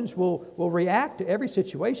emotions will react to every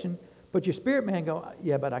situation, but your spirit man go,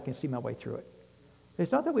 yeah, but I can see my way through it.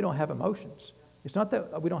 It's not that we don't have emotions. It's not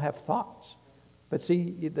that we don't have thoughts. But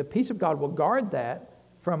see, the peace of God will guard that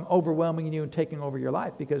from overwhelming you and taking over your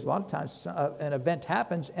life, because a lot of times an event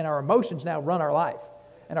happens and our emotions now run our life,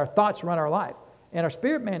 and our thoughts run our life, and our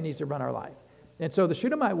spirit man needs to run our life. And so the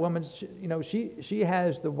Shunammite woman, you know, she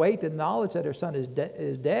has the weight and knowledge that her son is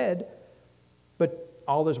dead, but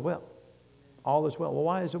all is well. All is well. Well,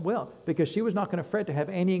 why is it well? Because she was not going to fret to have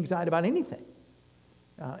any anxiety about anything.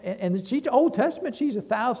 And she's Old Testament. She's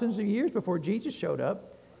thousands of years before Jesus showed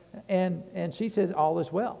up. And she says all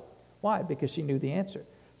is well. Why? Because she knew the answer.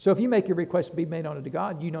 So if you make your request be made known to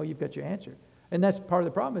God, you know you've got your answer. And that's part of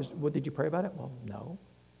the problem is, well, did you pray about it? Well, no.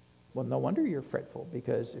 Well, no wonder you're fretful,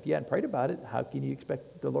 because if you hadn't prayed about it, how can you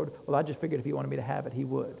expect the Lord? Well, I just figured if he wanted me to have it, he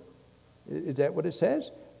would. Is that what it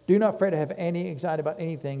says? Do not fret to have any anxiety about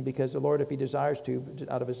anything, because the Lord, if he desires to,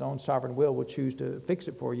 out of his own sovereign will choose to fix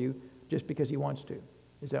it for you just because he wants to.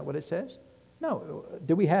 Is that what it says? No.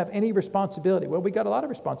 Do we have any responsibility? Well, we got a lot of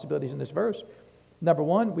responsibilities in this verse. Number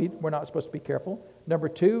one, we're not supposed to be careful. Number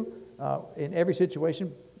two, in every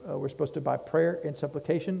situation, we're supposed to, by prayer and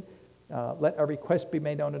supplication, let our request be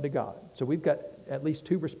made known unto God. So we've got at least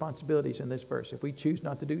two responsibilities in this verse. If we choose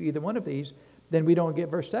not to do either one of these, then we don't get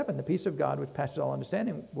verse 7. The peace of God, which passes all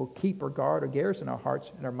understanding, will keep or guard or garrison our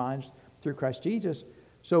hearts and our minds through Christ Jesus.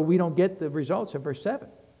 So we don't get the results of verse 7.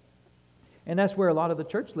 And that's where a lot of the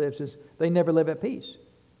church lives, is they never live at peace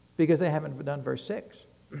because they haven't done verse 6.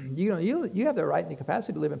 You know, you have the right and the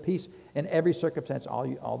capacity to live in peace in every circumstance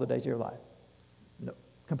all the days of your life. No,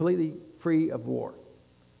 completely free of war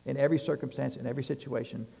in every circumstance, in every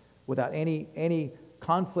situation, without any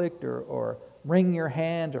conflict or wringing your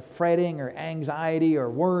hands or fretting or anxiety or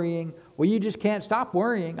worrying. Well, you just can't stop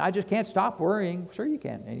worrying. I just can't stop worrying. Sure you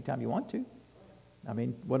can, anytime you want to. I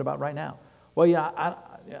mean, what about right now? Well, yeah,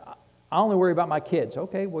 I only worry about my kids.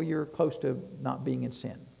 Okay, well, you're close to not being in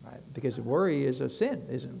sin, right? Because worry is a sin.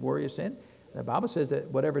 Isn't worry a sin? The Bible says that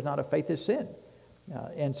whatever is not of faith is sin.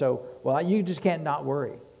 And so, well, you just can't not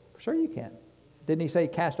worry. Sure you can. Didn't he say,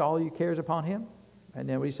 cast all your cares upon him? And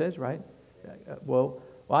then what he says, right? Well,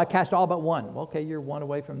 I cast all but one. Well, okay, you're one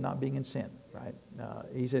away from not being in sin, right?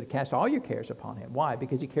 He said, cast all your cares upon him. Why?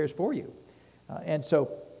 Because he cares for you. And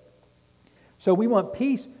so we want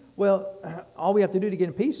peace. Well, all we have to do to get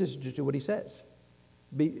in peace is just do what he says.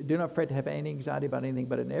 Do not fret to have any anxiety about anything,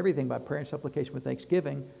 but in everything by prayer and supplication with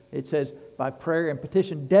thanksgiving. It says by prayer and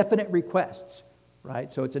petition, definite requests,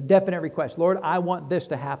 right? So it's a definite request. Lord, I want this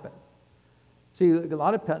to happen. See, a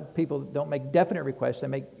lot of people don't make definite requests.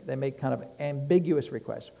 They make kind of ambiguous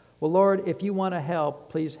requests. Well, Lord, if you want to help,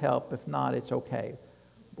 please help. If not, it's okay.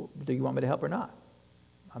 Do you want me to help or not?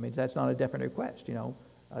 I mean, that's not a definite request, you know.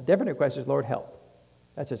 A definite request is, Lord, help.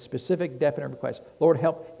 That's a specific, definite request. Lord,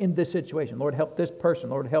 help in this situation. Lord, help this person.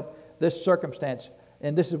 Lord, help this circumstance.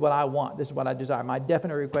 And this is what I want. This is what I desire. My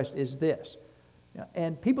definite request is this.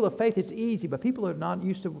 And people of faith, it's easy, but people who are not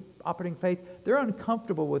used to operating faith, they're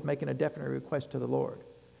uncomfortable with making a definite request to the Lord.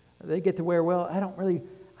 They get to where, well,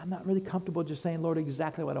 I'm not really comfortable just saying, Lord,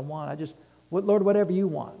 exactly what I want. Lord, whatever you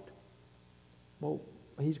want. Well,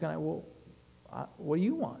 he's going to, what do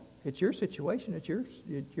you want? It's your situation. It's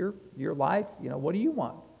your life. What do you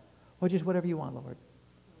want? Well, just whatever you want, Lord.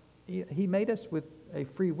 He made us with a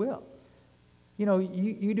free will.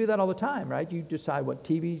 You do that all the time, right? You decide what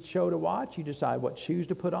TV show to watch. You decide what shoes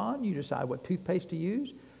to put on. You decide what toothpaste to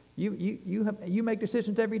use. You make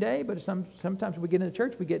decisions every day, but sometimes we get into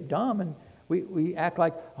church, we get dumb, and we act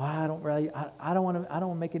like, I don't want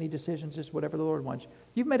to make any decisions, just whatever the Lord wants.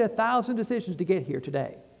 You've made 1,000 decisions to get here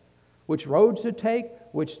today. Which roads to take,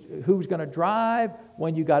 who's going to drive,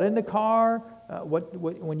 when you got in the car,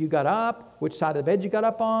 when you got up, which side of the bed you got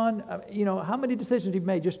up on. How many decisions you've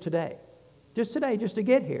made just today? Just today, just to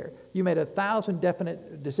get here. You made 1,000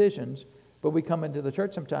 definite decisions, but we come into the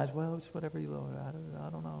church sometimes, well, it's whatever you, Lord, I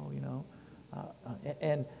don't know,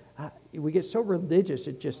 and we get so religious,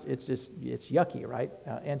 it's yucky, right?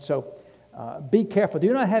 And so be careful.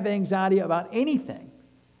 Do not have anxiety about anything,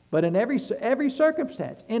 but in every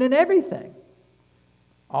circumstance, and in everything,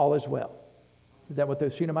 all is well. Is that what the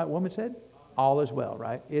Shunammite woman said? All is well,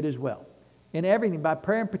 right? It is well. In everything, by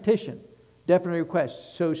prayer and petition, definite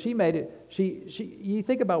request. So she made it. You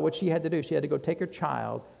think about what she had to do. She had to go take her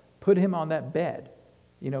child, put him on that bed,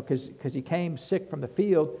 because he came sick from the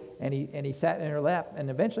field, and he sat in her lap, and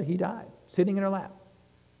eventually he died, sitting in her lap.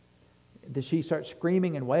 Did she start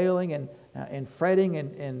screaming and wailing and fretting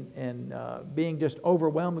and being just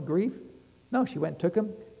overwhelmed with grief? No, she went and took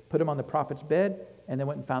him, put him on the prophet's bed, and then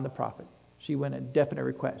went and found the prophet. She went a definite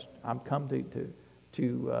request. I'm come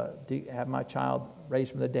to have my child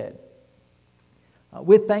raised from the dead.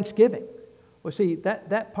 With thanksgiving. Well, see,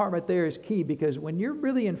 that part right there is key, because when you're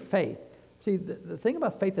really in faith, see, the thing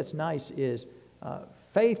about faith that's nice is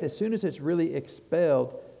faith, as soon as it's really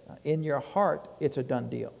expelled in your heart, it's a done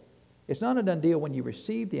deal. It's not a done deal when you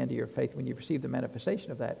receive the end of your faith, when you receive the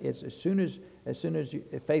manifestation of that. It's as soon as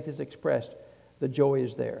faith is expressed, the joy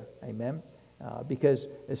is there. Amen? Because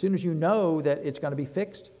as soon as you know that it's going to be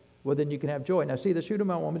fixed, well, then you can have joy. Now, see, the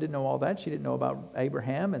Shunammite woman didn't know all that. She didn't know about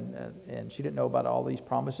Abraham, and she didn't know about all these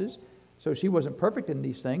promises. So she wasn't perfect in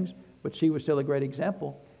these things, but she was still a great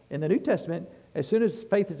example. In the New Testament, as soon as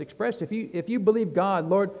faith is expressed, if you believe God,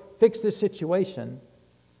 Lord, fix this situation,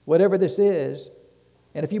 whatever this is,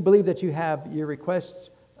 and if you believe that you have your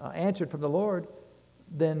requests answered from the Lord,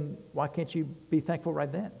 then why can't you be thankful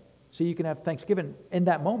right then? So you can have thanksgiving in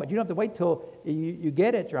that moment. You don't have to wait till you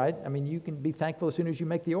get it, right? I mean, you can be thankful as soon as you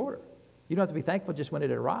make the order. You don't have to be thankful just when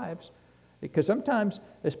it arrives. Because sometimes,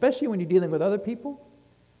 especially when you're dealing with other people,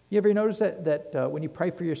 you ever notice that when you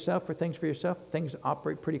pray for yourself, for things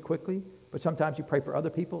operate pretty quickly, but sometimes you pray for other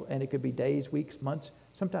people, and it could be days, weeks, months,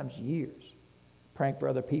 sometimes years, praying for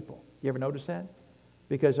other people. You ever notice that?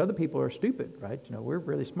 Because other people are stupid, right? We're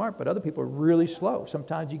really smart, but other people are really slow.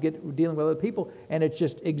 Sometimes you get dealing with other people, and it's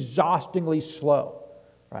just exhaustingly slow,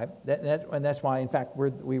 right? And that's why, in fact,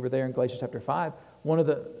 we were there in Galatians chapter 5. One of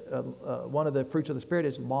the fruits of the Spirit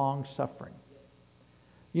is long suffering.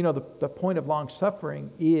 The point of long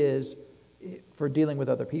suffering is for dealing with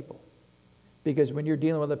other people, because when you're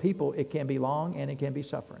dealing with other people, it can be long and it can be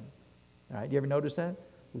suffering. All right, you ever notice that?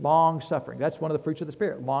 Long suffering. That's one of the fruits of the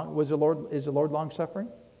Spirit. Is the Lord long suffering?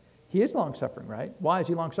 He is long suffering, right? Why is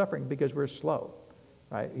he long suffering? Because we're slow,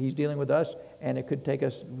 right? He's dealing with us, and it could take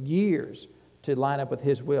us years to line up with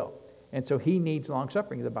his will. And so he needs long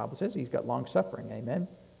suffering. The Bible says he's got long suffering. Amen.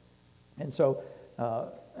 And so,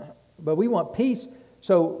 but we want peace.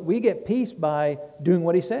 So we get peace by doing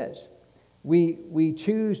what he says. We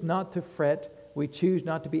choose not to fret. We choose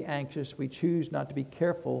not to be anxious. We choose not to be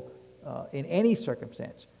careful in any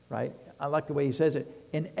circumstance, right? I like the way he says it.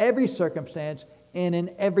 In every circumstance and in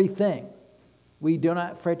everything. We do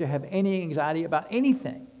not fret to have any anxiety about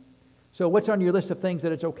anything. So what's on your list of things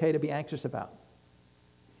that it's okay to be anxious about?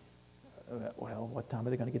 Well, what time are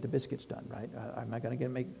they going to get the biscuits done, right? Am I going to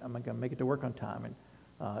make it to work on time? And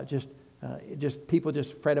just people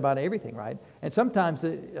just fret about everything, right? And sometimes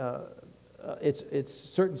it's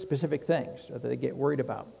certain specific things that they get worried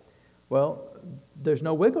about. Well, there's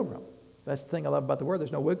no wiggle room. That's the thing I love about the Word.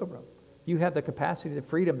 There's no wiggle room. You have the capacity, the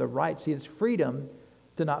freedom, the right. See, it's freedom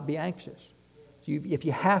to not be anxious. So if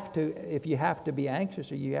you have to be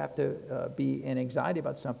anxious, or you have to be in anxiety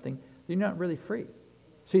about something, then you're not really free.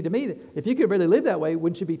 See, to me, if you could really live that way,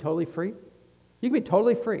 wouldn't you be totally free? You could be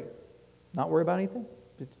totally free, not worry about anything.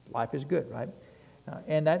 life is good, right?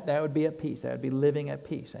 And that would be at peace. That would be living at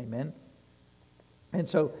peace. Amen. And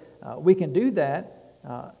so we can do that,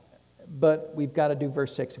 but we've got to do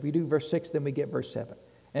verse 6. If we do verse 6, then we get verse 7.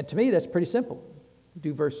 And to me, that's pretty simple.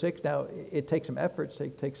 Do verse 6. Now, it takes some effort.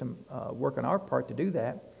 It takes some work on our part to do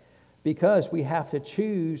that, because we have to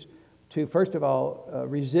choose to, first of all,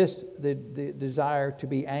 resist the desire to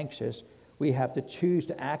be anxious. We have to choose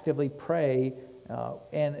to actively pray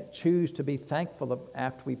and choose to be thankful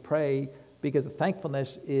after we pray, because the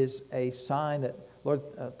thankfulness is a sign that, Lord,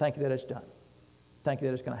 thank you that it's done. Thank you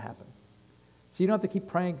that it's going to happen. So you don't have to keep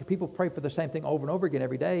praying. People pray for the same thing over and over again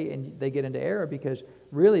every day, and they get into error, because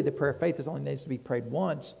really the prayer of faith only needs to be prayed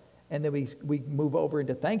once, and then we move over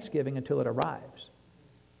into thanksgiving until it arrives.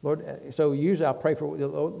 Lord, so usually I'll pray for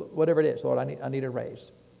whatever it is. Lord, I need a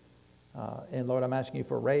raise. And Lord, I'm asking you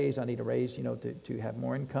for a raise. I need a raise, to have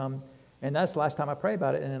more income. And that's the last time I pray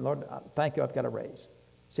about it. And then, Lord, thank you, I've got a raise.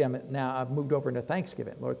 See, now I've moved over into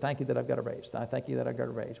thanksgiving. Lord, thank you that I've got a raise. I thank you that I've got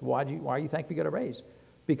a raise. Why are you thankful you got a raise?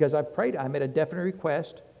 Because I've prayed. I made a definite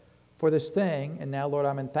request for this thing, and now, Lord,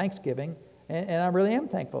 I'm in thanksgiving, and I really am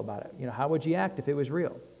thankful about it. How would you act if it was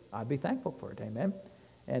real? I'd be thankful for it. Amen.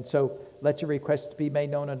 And so let your requests be made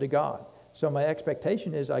known unto God. So my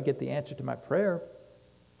expectation is I get the answer to my prayer.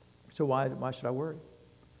 So why should I worry?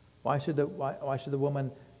 Why should the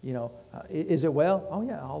woman, is it well? Oh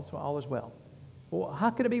yeah, all is well. Well, how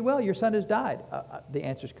could it be well? Your son has died. The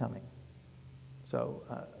answer's coming. So,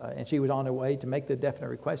 and she was on her way to make the definite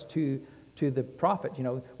request to the prophet.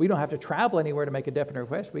 We don't have to travel anywhere to make a definite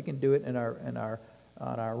request. We can do it in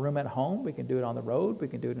our room at home. We can do it on the road. We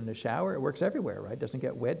can do it in the shower. It works everywhere, right? It doesn't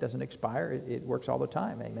get wet, doesn't expire. It works all the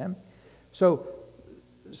time. Amen. So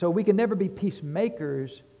we can never be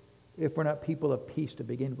peacemakers if we're not people of peace to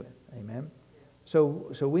begin with. Amen.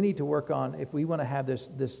 So we need to work on, if we want to have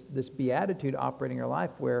this beatitude operating in our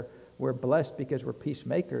life, where we're blessed because we're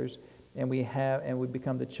peacemakers, and we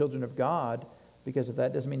become the children of God. Because if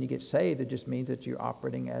that doesn't mean you get saved, it just means that you're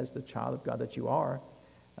operating as the child of God that you are.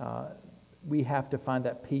 We have to find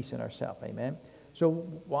that peace in ourselves. Amen. So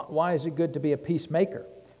why is it good to be a peacemaker?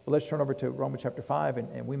 Well, let's turn over to Romans chapter 5,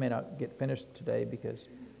 and we may not get finished today because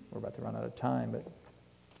we're about to run out of time.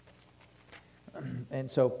 And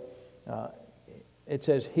so it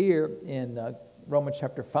says here in Romans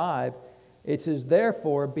chapter 5, it says,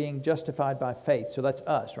 therefore, being justified by faith. So that's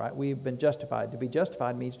us, right? We've been justified. To be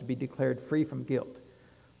justified means to be declared free from guilt.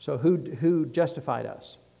 So who justified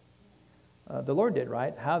us? The Lord did,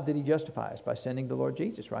 right? How did he justify us? By sending the Lord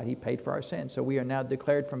Jesus, right? He paid for our sins. So we are now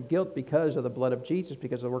declared from guilt because of the blood of Jesus,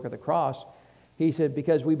 because of the work of the cross. He said,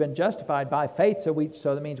 because we've been justified by faith,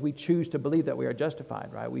 so that means we choose to believe that we are justified,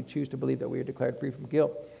 right? We choose to believe that we are declared free from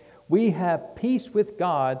guilt. We have peace with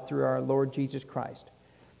God through our Lord Jesus Christ.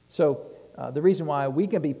 So the reason why we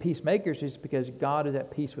can be peacemakers is because God is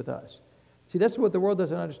at peace with us. See, that's what the world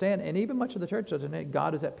doesn't understand, and even much of the church doesn't understand.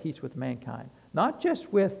 God is at peace with mankind. Not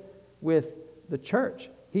just with the church.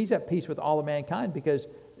 He's at peace with all of mankind, because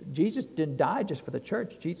Jesus didn't die just for the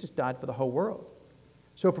church. Jesus died for the whole world.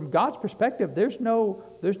 So from God's perspective, there's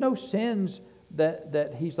no sins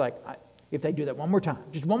that he's like, if they do that one more time,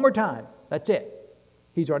 just one more time, that's it.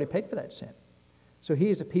 He's already paid for that sin. So he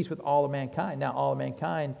is at peace with all of mankind. Now, all of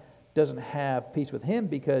mankind doesn't have peace with him,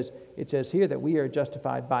 because it says here that we are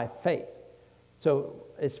justified by faith. So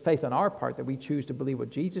it's faith on our part that we choose to believe what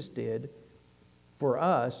Jesus did for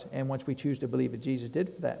us, and once we choose to believe what Jesus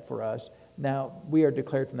did that for us, now we are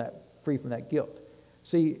declared free from that guilt.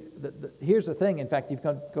 See, here's the thing. In fact, you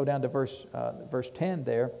can go down to verse 10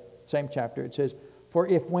 there, same chapter. It says, for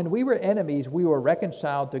if when we were enemies, we were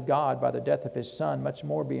reconciled to God by the death of his Son, much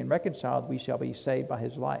more being reconciled, we shall be saved by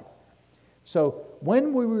his life. So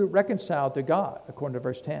when we were reconciled to God, according to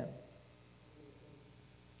verse 10,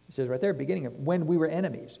 it says right there, beginning of when we were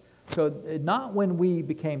enemies. So not when we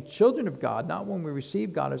became children of God, not when we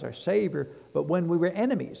received God as our Savior, but when we were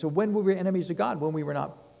enemies. So when we were enemies of God, when we were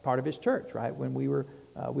not part of his church, right? When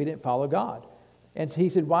we didn't follow God. And he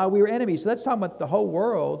said, while we were enemies, so that's talking about the whole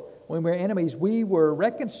world. When we were enemies, we were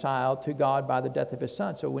reconciled to God by the death of his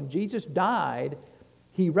Son. So when Jesus died,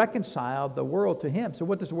 he reconciled the world to him. So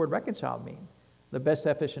what does the word reconciled mean? The best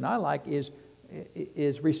definition I like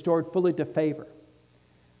is restored fully to favor.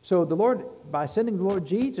 So the Lord, by sending the Lord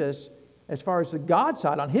Jesus, as far as the God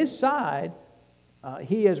side, on his side,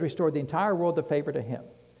 he has restored the entire world to favor to him.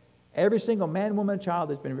 Every single man, woman, and child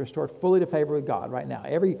has been restored fully to favor with God right now.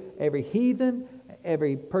 Every heathen,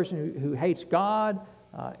 every person who hates God,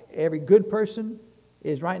 every good person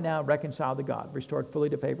is right now reconciled to God, restored fully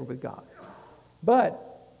to favor with God.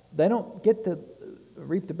 But they don't get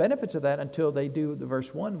reap the benefits of that until they do the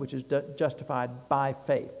verse 1, which is justified by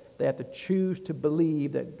faith. They have to choose to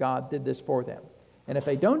believe that God did this for them. And if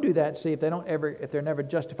they don't do that, see, if they're never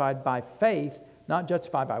justified by faith, not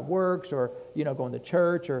justified by works or, going to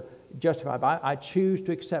church or justified by, I choose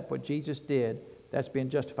to accept what Jesus did, that's being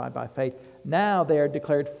justified by faith. Now they are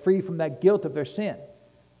declared free from that guilt of their sin.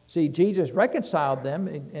 See, Jesus reconciled them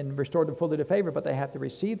and restored them fully to favor, but they have to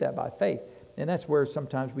receive that by faith. And that's where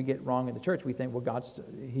sometimes we get wrong in the church. We think, well,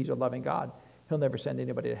 He's a loving God. He'll never send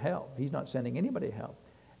anybody to hell. He's not sending anybody to hell.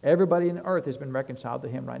 Everybody in the earth has been reconciled to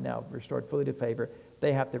Him right now, restored fully to favor.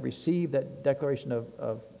 They have to receive that declaration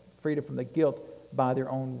of freedom from the guilt by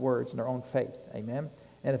their own words and their own faith. Amen?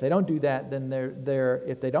 And if they don't do that, then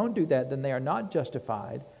they are not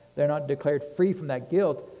justified. They're not declared free from that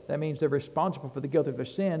guilt. That means they're responsible for the guilt of their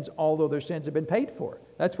sins, although their sins have been paid for.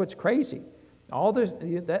 That's what's crazy.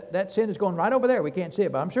 That sin is going right over there. We can't see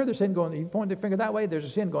it, but I'm sure there's sin going. You point the finger that way, there's a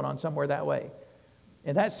sin going on somewhere that way.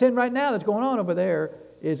 And that sin right now that's going on over there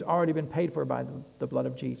is already been paid for by the blood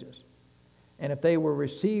of Jesus. And if they will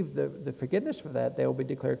receive the forgiveness for that, they will be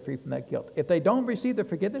declared free from that guilt. If they don't receive the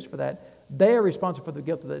forgiveness for that, they are responsible for the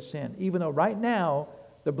guilt of that sin, even though right now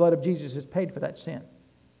the blood of Jesus has paid for that sin.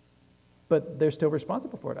 But they're still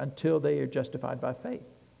responsible for it until they are justified by faith.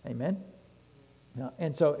 Amen?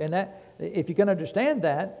 And if you can understand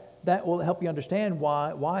that, that will help you understand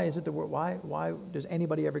why does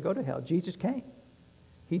anybody ever go to hell? Jesus came.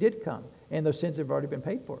 He did come, and those sins have already been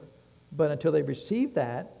paid for. But until they receive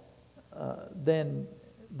that, then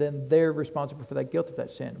they're responsible for that guilt of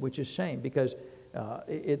that sin, which is shame, because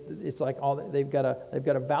it's like they've got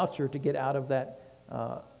a voucher to get out of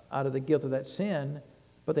the guilt of that sin,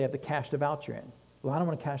 but they have to cash the voucher in. Well, I don't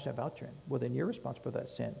want to cash that voucher in. Well, then you're responsible for that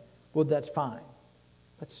sin. Well, that's fine.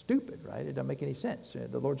 That's stupid, right? It doesn't make any sense.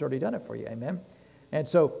 The Lord's already done it for you. Amen? And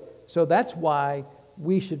so that's why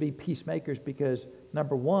we should be peacemakers, because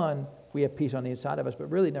number one, we have peace on the inside of us, but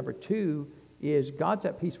really number two is God's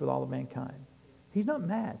at peace with all of mankind. He's not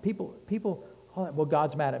mad. People, well,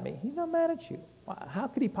 God's mad at me. He's not mad at you. How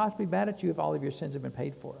could He possibly be mad at you if all of your sins have been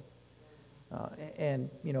paid for? A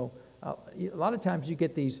lot of times you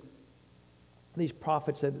get these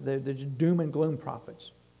prophets that they're just doom and gloom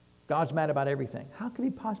prophets. God's mad about everything. How could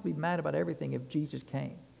He possibly be mad about everything if Jesus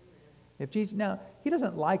came? Now, He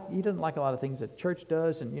doesn't like a lot of things that church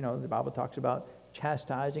does, and the Bible talks about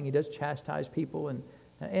chastising. He does chastise people, and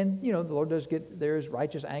the Lord does there's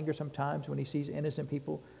righteous anger sometimes when He sees innocent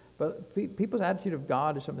people. But people's attitude of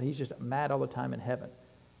God is something He's just mad all the time in heaven.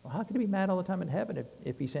 Well, how could He be mad all the time in heaven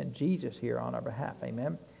if He sent Jesus here on our behalf?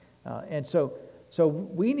 Amen. And so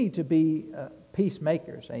we need to be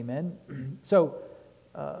peacemakers. Amen. So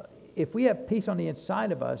if we have peace on the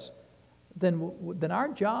inside of us, then our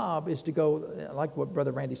job is to go, like what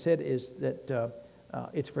Brother Randy said, is that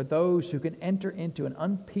it's for those who can enter into an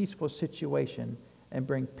unpeaceful situation and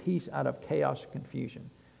bring peace out of chaos and confusion.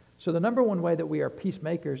 So the number one way that we are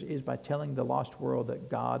peacemakers is by telling the lost world that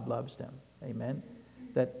God loves them. Amen.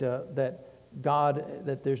 That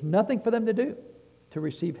there's nothing for them to do to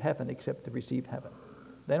receive heaven except to receive heaven.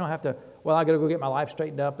 They don't have to, well, I've got to go get my life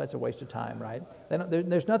straightened up. That's a waste of time, right?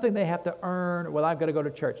 There's nothing they have to earn. Well, I've got to go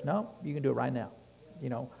to church. No, you can do it right now.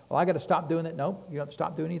 Well, I've got to stop doing it. No, you don't have to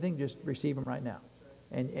stop doing anything. Just receive Him right now.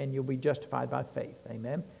 And you'll be justified by faith.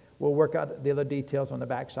 Amen. We'll work out the other details on the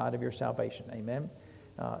backside of your salvation. Amen.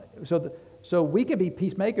 So we can be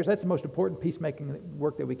peacemakers. That's the most important peacemaking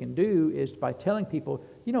work that we can do, is by telling people,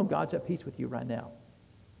 God's at peace with you right now.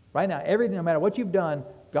 Right now, everything, no matter what you've done,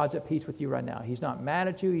 God's at peace with you right now. He's not mad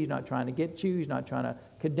at you. He's not trying to get you. He's not trying to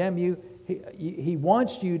condemn you. He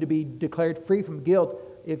wants you to be declared free from guilt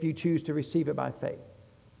if you choose to receive it by faith.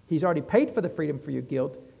 He's already paid for the freedom for your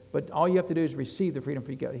guilt, but all you have to do is receive the freedom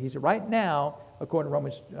for your guilt. He said, right now, according to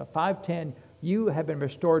Romans 5:10, you have been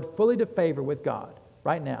restored fully to favor with God.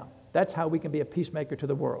 Right now. That's how we can be a peacemaker to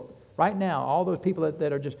the world. Right now, all those people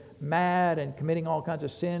that are just mad and committing all kinds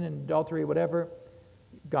of sin and adultery, whatever,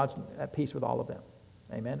 God's at peace with all of them.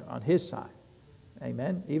 Amen. On His side.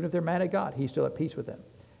 Amen. Even if they're mad at God, He's still at peace with them.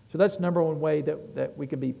 So that's number one way that we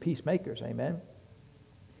can be peacemakers. Amen.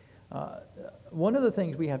 One of the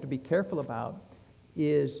things we have to be careful about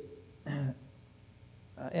is,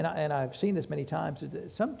 and I've seen this many times, is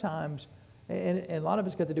that sometimes, and a lot of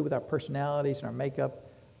it's got to do with our personalities and our makeup,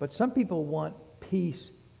 but some people want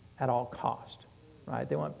peace at all cost, right?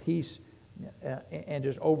 They want peace and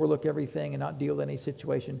just overlook everything and not deal with any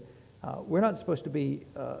situation. We're not supposed to be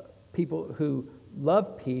people who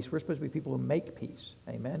love peace. We're supposed to be people who make peace.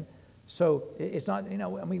 Amen. So it's not, I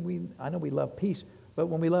know we love peace, but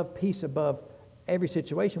when we love peace above every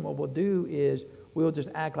situation, what we'll do is we'll just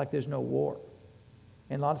act like there's no war.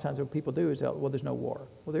 And a lot of times what people do is, well, there's no war.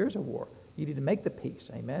 Well, there is a war. You need to make the peace.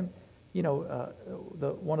 Amen. You know,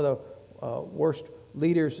 one of the worst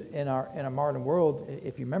leaders in our modern world,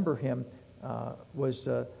 if you remember him, was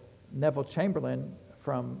Neville Chamberlain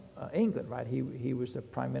from England, right? He was the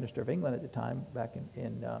Prime Minister of England at the time, back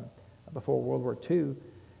in before World War II,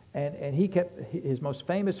 and he kept his most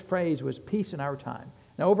famous phrase was "peace in our time."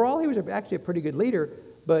 Now, overall, he was actually a pretty good leader,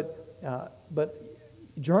 but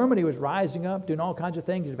Germany was rising up, doing all kinds of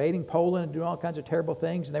things, invading Poland and doing all kinds of terrible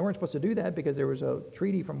things, and they weren't supposed to do that because there was a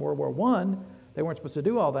treaty from World War I. They weren't supposed to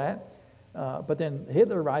do all that. But then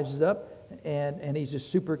Hitler rises up, and he's a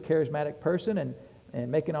super charismatic person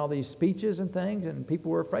and making all these speeches and things, and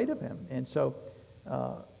people were afraid of him. And so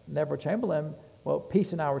Neville Chamberlain, well,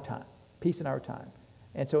 peace in our time, peace in our time.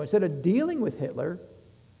 And so instead of dealing with Hitler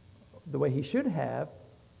the way he should have,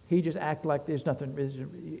 he just acted like there's nothing,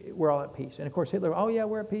 we're all at peace. And of course Hitler, oh yeah,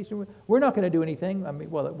 we're at peace. We're not going to do anything. I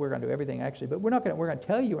mean, well, we're going to do everything actually, but we're going to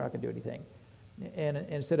tell you we're not going to do anything. And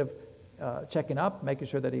instead of checking up, making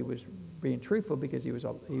sure that he was being truthful, because he was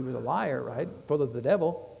a liar, right, full of the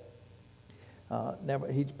devil.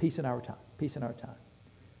 He's peace in our time, peace in our time.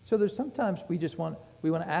 So there's sometimes we want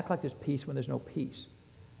to act like there's peace when there's no peace.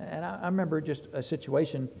 And I remember just a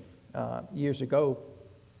situation years ago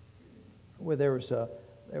where there was a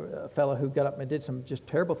fellow who got up and did some just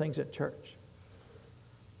terrible things at church.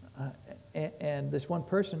 And this one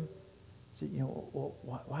person said, you know,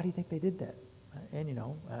 well, why do you think they did that? And, you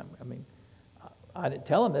know, I mean, I didn't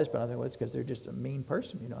tell him this, but I think, well, it's because they're just a mean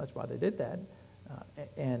person. You know, that's why they did that.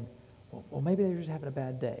 Well, maybe they were just having a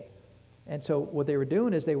bad day. And so what they were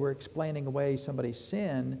doing is they were explaining away somebody's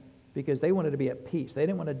sin because they wanted to be at peace. They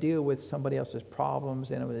didn't want to deal with somebody else's problems.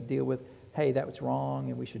 They didn't want to deal with, hey, that was wrong,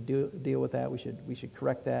 and we should deal with that. We should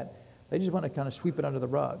correct that. They just want to kind of sweep it under the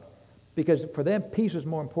rug, because for them, peace was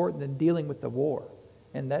more important than dealing with the war.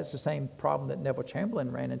 And that's the same problem that Neville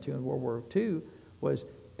Chamberlain ran into in World War II, was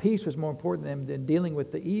peace was more important than dealing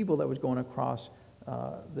with the evil that was going across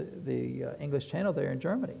the English Channel there in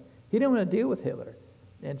Germany. He didn't want to deal with Hitler.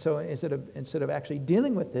 And so instead of actually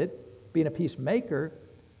dealing with it, being a peacemaker,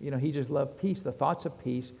 you know, he just loved peace, the thoughts of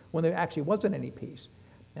peace, when there actually wasn't any peace.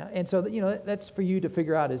 And so, you know, that's for you to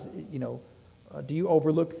figure out is, you know, do you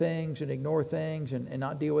overlook things and ignore things and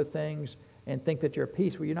not deal with things and think that you're at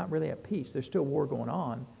peace? Well, you're not really at peace. There's still war going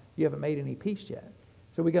on. You haven't made any peace yet.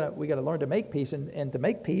 So we got to learn to make peace, and to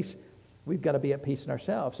make peace, we've got to be at peace in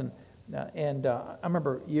ourselves. And I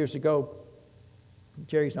remember years ago,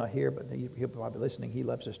 Jerry's not here, but he'll probably be listening. He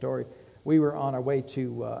loves the story. We were on our way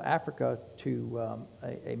to Africa to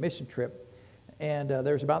a mission trip, and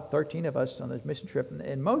there was about 13 of us on this mission trip,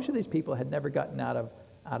 and most of these people had never gotten out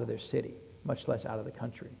of their city, much less out of the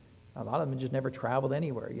country. A lot of them just never traveled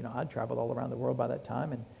anywhere. You know, I'd traveled all around the world by that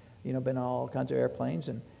time, and you know, been on all kinds of airplanes,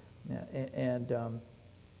 and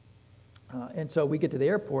so we get to the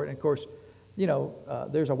airport, and of course, you know,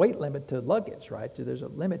 there's a weight limit to luggage, right? So there's a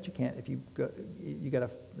limit. You can't, if you go, you got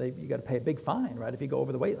to pay a big fine, right? If you go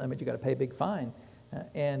over the weight limit, you got to pay a big fine,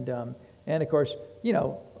 and of course, you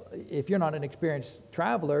know, if you're not an experienced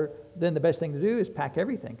traveler, then the best thing to do is pack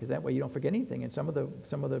everything, because that way you don't forget anything. And some of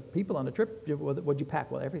the people on the trip, what'd you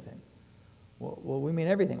pack? Well, everything. Well, we mean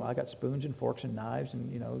everything. Well, I got spoons and forks and knives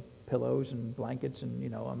and, you know, pillows and blankets and, you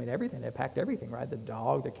know, I mean everything. They packed everything, right? The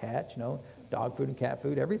dog, the cat, you know, dog food and cat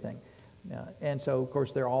food, everything. And so, of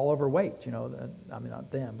course, they're all overweight, you know. I mean,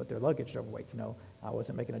 not them, but their luggage is overweight, you know. I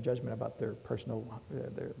wasn't making a judgment about their personal,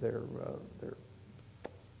 their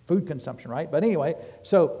food consumption, right? But anyway,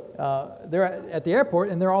 so they're at the airport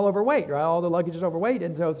and they're all overweight, right? All the luggage is overweight,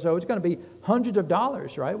 and so it's going to be hundreds of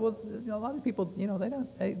dollars, right? Well, you know, a lot of people, you know,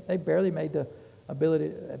 they barely had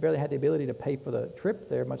the ability to pay for the trip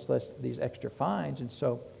there, much less these extra fines, and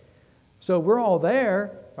so we're all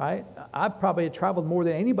there, right? I've probably traveled more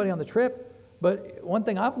than anybody on the trip, but one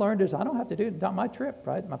thing I've learned is I don't have to do it on my trip,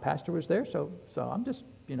 right? My pastor was there, so I'm just,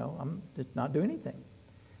 you know, I'm just not doing anything.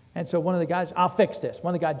 And so one of the guys, I'll fix this.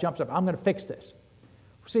 One of the guys jumps up, I'm going to fix this.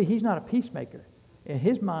 See, he's not a peacemaker. In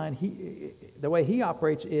his mind, the way he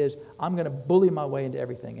operates is, I'm going to bully my way into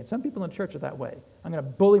everything. And some people in the church are that way. I'm going to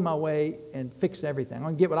bully my way and fix everything. I'm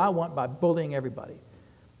going to get what I want by bullying everybody.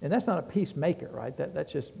 And that's not a peacemaker, right?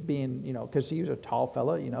 That's just being, you know, because he was a tall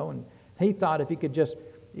fella, you know, and he thought if he could just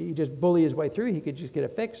bully his way through, he could just get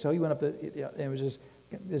it fixed. So he went up and it was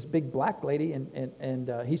this big black lady,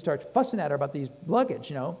 and he starts fussing at her about these luggage,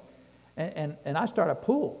 you know, and I start a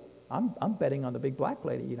pool. I'm betting on the big black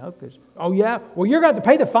lady, you know, because, oh yeah, well, you're going to have to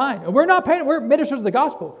pay the fine. We're not paying, we're ministers of the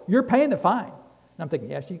gospel. You're paying the fine. And I'm thinking,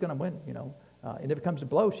 yeah, she's going to win, you know. And if it comes to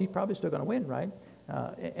blows, she's probably still going to win, right?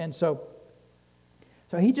 And so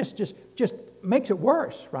he just makes it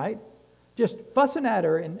worse, right? Just fussing at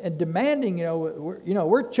her and demanding,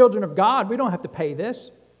 we're children of God. We don't have to pay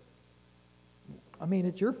this. I mean,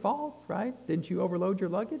 it's your fault, right? Didn't you overload your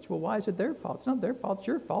luggage? Well, why is it their fault? It's not their fault. It's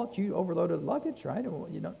your fault. You overloaded the luggage, right?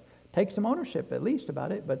 Well, take some ownership at least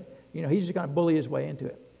about it. But, he's just going to bully his way into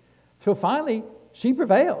it. So finally, she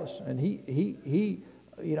prevails. And he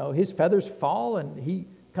his feathers fall and he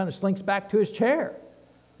kind of slinks back to his chair.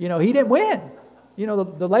 He didn't win.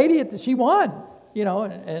 The lady, she won.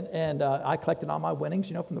 And I collected all my winnings,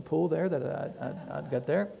 from the pool there that I got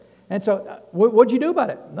there. And so what'd you do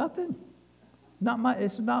about it? Nothing.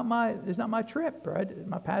 It's not my trip, right?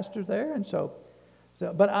 My pastor's there, and so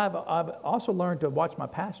but I've also learned to watch my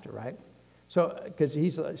pastor, right? So because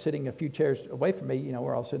he's sitting a few chairs away from me,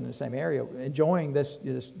 we're all sitting in the same area, enjoying this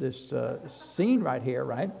scene right here,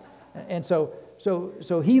 right? And so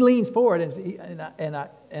he leans forward, and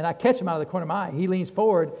I catch him out of the corner of my eye. He leans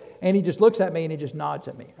forward, and he just looks at me, and he just nods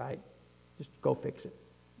at me, right? Just go fix it.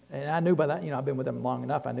 And I knew by that, I've been with him long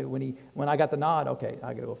enough. I knew when I got the nod, okay,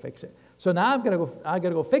 I got to go fix it. So now I got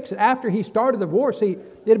to go fix it. After he started the war, see,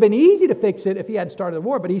 it'd have been easy to fix it if he hadn't started the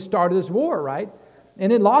war, but he started this war, right?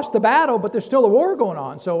 And then lost the battle, but there's still a war going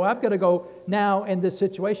on. So I've got to go now in this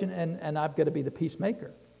situation, and I've got to be the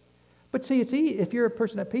peacemaker. But see, it's easy. If you're a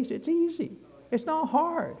person at peace, it's easy. It's not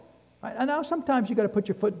hard. Right? I know sometimes you got to put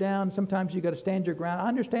your foot down. Sometimes you got to stand your ground. I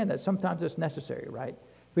understand that. Sometimes it's necessary, right?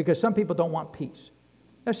 Because some people don't want peace.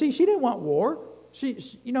 Now, see, she didn't want war. She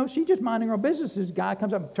just minding her own business. This guy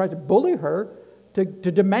comes up and tries to bully her to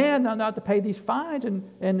demand not to pay these fines,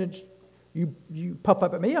 and you puff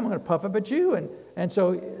up at me, I'm going to puff up at you, and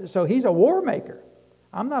so he's a war maker.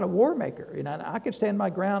 I'm not a war maker. I can stand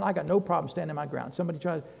my ground. I got no problem standing my ground. Somebody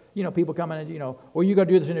tries, people come in and well, you're going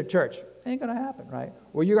to do this in the church. Ain't going to happen, right?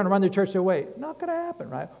 Well, you're going to run the church their way. Not going to happen,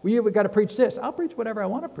 right? Well, you've got to preach this. I'll preach whatever I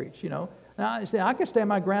want to preach. Now, I can stand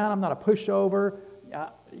my ground. I'm not a pushover.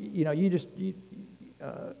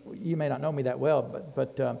 You may not know me that well,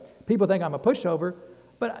 but people think I'm a pushover.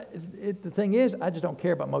 But the thing is, I just don't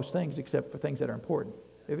care about most things except for things that are important.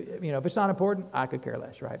 If it's not important, I could care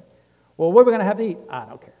less, right? Well, what are we going to have to eat? I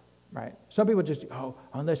don't care, right? Some people just,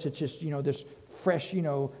 unless it's just, this fresh,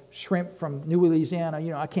 shrimp from New Louisiana,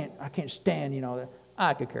 I can't stand,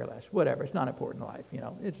 I could care less. Whatever, it's not important in life,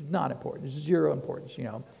 It's not important. It's zero importance,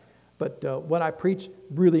 But what I preach,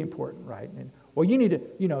 really important, right? And, well, you need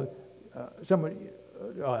to, somebody,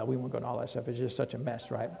 we won't go into all that stuff. It's just such a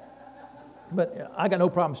mess, right? But I got no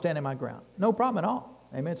problem standing my ground. No problem at all.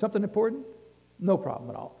 Amen. Something important? No problem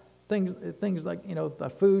at all. Things like,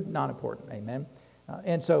 the food, not important. Amen.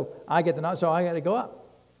 And so I get the nod, so I got to go up.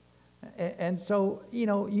 And so,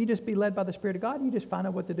 you just be led by the Spirit of God. You just find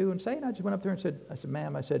out what to do and say. And I just went up there and said,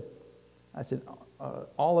 ma'am, I said,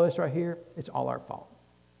 all of us right here, it's all our fault.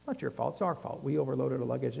 It's not your fault. It's our fault. We overloaded the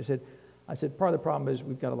luggage. I said, part of the problem is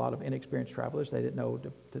we've got a lot of inexperienced travelers. They didn't know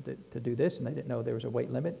to do this, and they didn't know there was a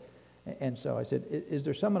weight limit. And so I said, is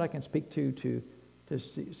there someone I can speak to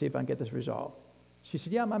see if I can get this resolved? She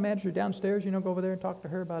said, yeah, my manager's downstairs. Go over there and talk to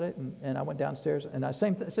her about it. And I went downstairs, and I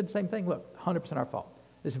said the same thing. Look, 100% our fault.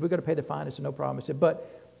 I said, we're going to pay the fine. I said, no problem. I said, but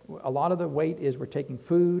a lot of the weight is we're taking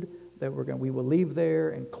food that we will leave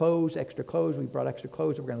there, and clothes, extra clothes. We brought extra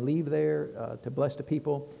clothes that we're going to leave there to bless the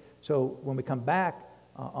people. So when we come back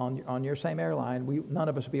on your same airline, none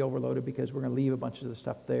of us will be overloaded because we're going to leave a bunch of the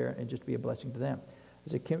stuff there and just be a blessing to them.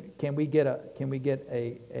 I said, can we get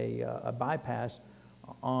a bypass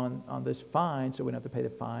on this fine so we don't have to pay the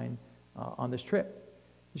fine on this trip?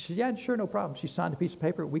 She said, yeah, sure, no problem. She signed a piece of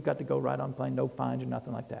paper. We got to go right on plane, no fines or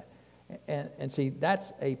nothing like that. And see,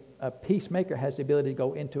 that's a peacemaker has the ability to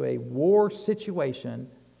go into a war situation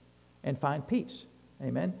and find peace.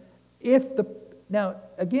 Amen. Now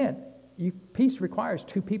again, peace requires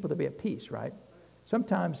two people to be at peace, right?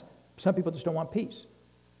 Sometimes some people just don't want peace.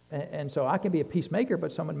 And so I can be a peacemaker,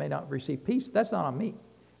 but someone may not receive peace. That's not on me.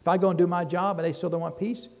 If I go and do my job and they still don't want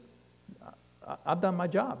peace, I've done my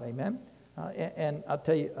job. Amen. And I'll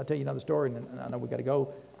tell you another story, and I know we got to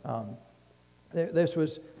go. This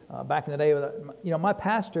was back in the day. My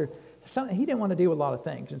pastor, he didn't want to deal with a lot of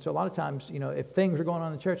things, and so a lot of times, if things are going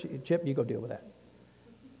on in the church, Chip, you go deal with that.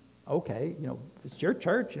 Okay, it's your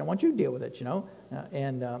church. Why don't you deal with it?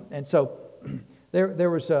 And so there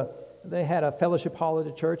was they had a fellowship hall at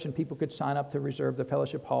the church, and people could sign up to reserve the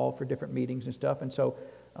fellowship hall for different meetings and stuff. And so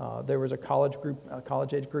there was a college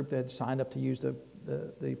age group that had signed up to use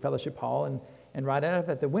the fellowship hall, and right after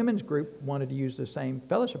that, the women's group wanted to use the same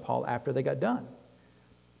fellowship hall after they got done.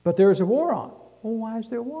 But there was a war on. Well, why is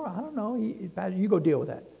there a war? I don't know. You go deal with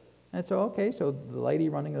that. And so, okay, so the lady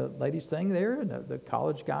running the ladies' thing there, and the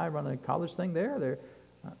college guy running the college thing there,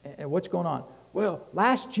 And what's going on? Well,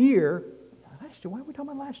 last year, why are we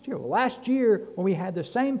talking about last year? Well, last year, when we had the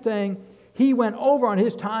same thing, he went over on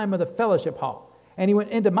his time of the fellowship hall. And he went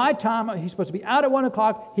into my time. He's supposed to be out at 1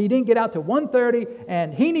 o'clock. He didn't get out till 1:30,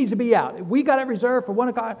 and he needs to be out. We got it reserved for 1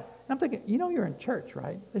 o'clock. And I'm thinking, you're in church,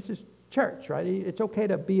 right? This is church, right? It's okay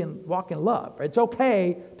to walk in love. It's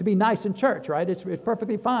okay to be nice in church, right? It's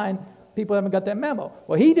perfectly fine. People haven't got that memo.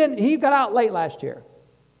 Well, he didn't. He got out late last year.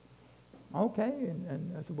 Okay.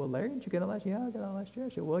 And I said, well, Larry, did you get out last year? Yeah, I got out last year. I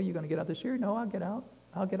said, well, you going to get out this year? No, I'll get out.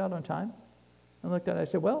 I'll get out on time. I looked at it. I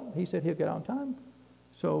said, well, he said he'll get out on time.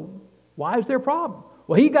 So why is there a problem?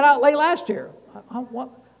 Well, he got out late last year.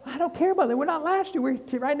 I don't care about that. We're not last year.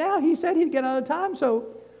 Right now, he said he'd get out on time.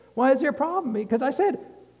 So why is there a problem? Because I said,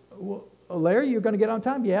 well, Larry, you're going to get on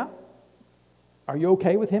time? Yeah. Are you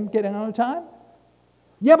okay with him getting out on time?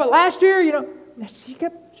 Yeah, but last year, she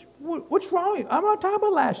kept, what's wrong with you? I'm not talking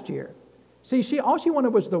about last year. See, all she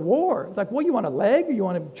wanted was the war. It's like, well, you want a leg? Or you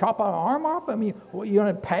want to chop our arm off? I mean, you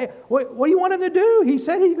want to pay? What do you want him to do? He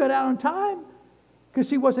said he'd get out on time because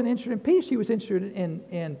he wasn't interested in peace. He was interested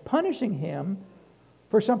in punishing him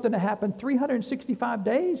for something that happened 365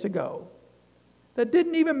 days ago. That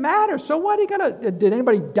didn't even matter. So what? Did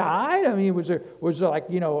anybody die? I mean, was there like,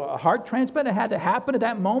 a heart transplant that had to happen at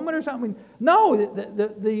that moment or something? No,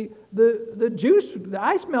 the juice, the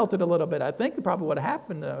ice melted a little bit. I think it probably would have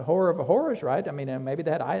happened. The horror of horrors, right? I mean, maybe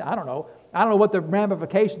that, I don't know. I don't know what the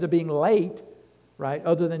ramifications of being late, right?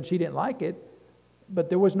 Other than she didn't like it. But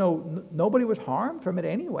there was nobody was harmed from it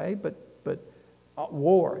anyway, but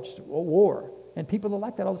war, just war. And people are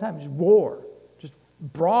like that all the time, just war.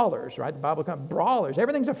 Brawlers, right? The Bible comes brawlers.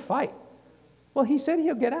 Everything's a fight. Well, he said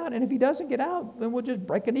he'll get out, and if he doesn't get out, then we'll just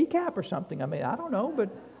break a kneecap or something. I mean, I don't know, but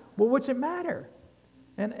what's it matter?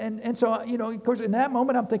 And so, of course, in that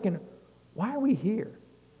moment, I'm thinking, why are we here?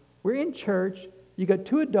 We're in church. You got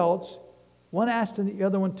two adults. One asked the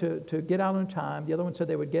other one to get out on time. The other one said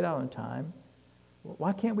they would get out on time. Well,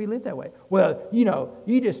 why can't we live that way? Well,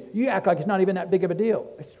 you act like it's not even that big of a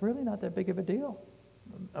deal. It's really not that big of a deal.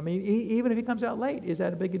 I mean, even if he comes out late, is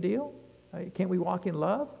that a big deal? Can't we walk in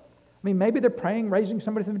love? I mean, maybe they're praying, raising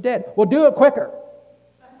somebody from the dead. Well, do it quicker.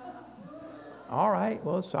 All right.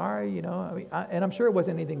 Well, sorry. And I'm sure it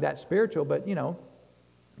wasn't anything that spiritual, but we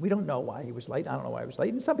don't know why he was late. I don't know why he was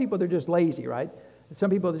late. And some people, they're just lazy, right?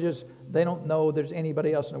 Some people, they don't know there's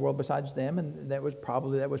anybody else in the world besides them, and that was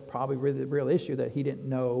probably really the real issue, that he didn't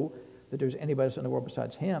know that there's anybody else in the world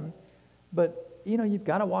besides him. But you've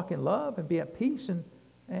got to walk in love and be at peace.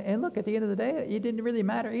 And look, at the end of the day, it didn't really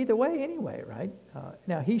matter either way anyway, right?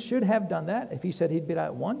 Now, he should have done that. If he said he'd be out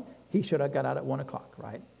at 1, he should have got out at 1 o'clock,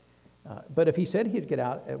 right? But if he said he'd get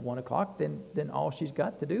out at 1 o'clock, then all she's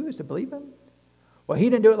got to do is to believe him. Well, he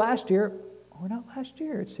didn't do it last year. Oh, not last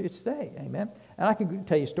year. It's today. Amen. And I can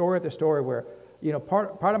tell you story after story where,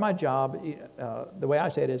 part of my job, the way I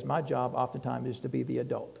say it is, my job oftentimes is to be the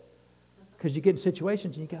adult. Because you get in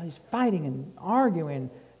situations and you guys fighting and arguing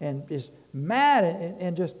and just mad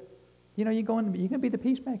and just, you can be the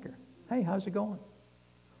peacemaker. Hey, how's it going?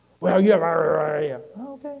 Well, yeah.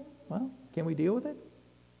 Oh, okay. Well, can we deal with it?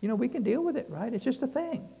 We can deal with it, right? It's just a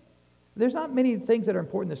thing. There's not many things that are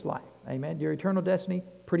important in this life. Amen. Your eternal destiny,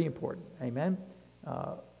 pretty important. Amen.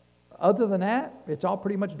 Other than that, it's all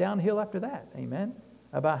pretty much downhill after that. Amen.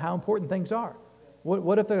 About how important things are.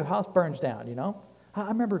 What if the house burns down, I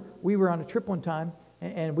remember we were on a trip one time,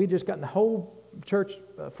 and we just gotten the whole church,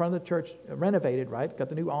 front of the church renovated, right? Got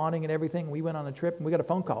the new awning and everything. We went on a trip, and we got a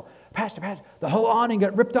phone call. Pastor, the whole awning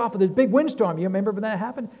got ripped off with this big windstorm. You remember when that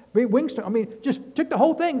happened? Big windstorm. I mean, just took the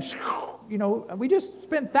whole thing. We just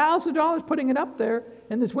spent thousands of dollars putting it up there,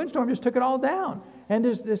 and this windstorm just took it all down. And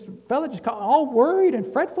this fella just called, all worried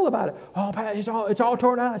and fretful about it. Oh, it's all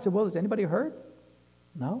torn out. I said, well, is anybody hurt?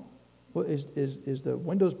 No. Well, is the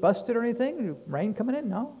windows busted or anything? Rain coming in?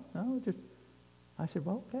 No. I said,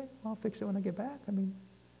 well, okay, I'll fix it when I get back. I mean,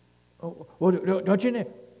 well, don't you know?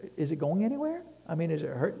 Is it going anywhere? I mean, is it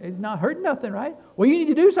hurt? It's not hurting nothing, right? Well, you need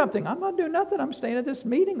to do something. I'm not doing nothing. I'm staying at this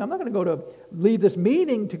meeting. I'm not going to leave this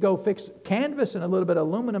meeting to go fix canvas and a little bit of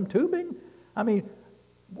aluminum tubing. I mean,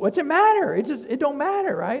 what's it matter? It don't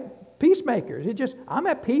matter, right? Peacemakers. I'm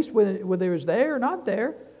at peace whether it's there or not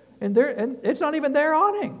there. And it's not even their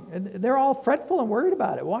awning. And they're all fretful and worried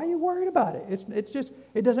about it. Why are you worried about it?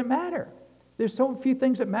 It doesn't matter. There's so few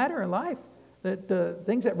things that matter in life. That the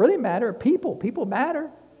things that really matter are people. People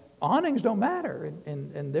matter. Awnings don't matter.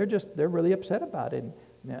 And they're really upset about it.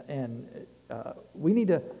 And we need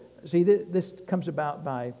to see this comes about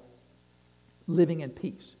by living in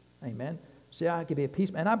peace. Amen. See, I could be a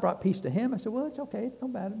peace, and I brought peace to him. I said, well, it's okay. It's no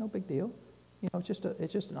matter, no big deal.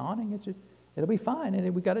 It's just an awning. It'll be fine.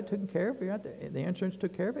 And we got it taken care of. The insurance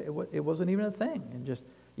took care of it. It wasn't even a thing. And just,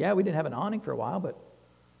 yeah, we didn't have an awning for a while, but,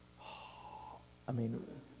 I mean,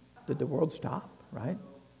 did the world stop, right?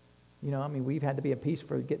 You know, I mean, we've had to be at peace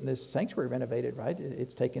for getting this sanctuary renovated, right?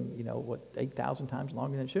 It's taken, 8,000 times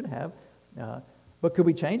longer than it should have. But could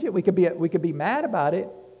we change it? We could be mad about it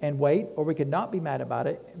and wait, or we could not be mad about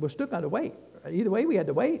it. We're still going to wait. Either way, we had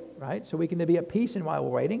to wait, right? So we can be at peace while we're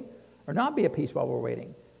waiting, or not be at peace while we're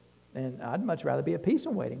waiting. And I'd much rather be at peace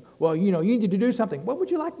and waiting. Well, you need to do something. What would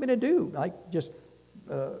you like me to do? Like just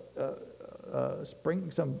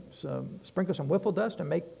sprinkle some wiffle dust and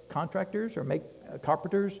make contractors or make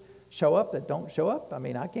carpenters show up that don't show up? I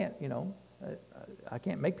mean, I can't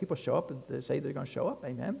make people show up that say they're going to show up.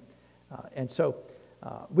 Amen. And so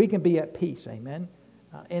we can be at peace. Amen.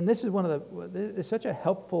 And this is it's such a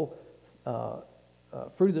helpful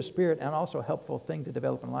fruit of the Spirit, and also a helpful thing to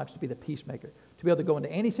develop in life, to be the peacemaker, to be able to go into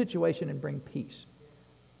any situation and bring peace.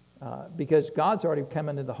 Because God's already come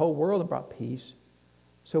into the whole world and brought peace,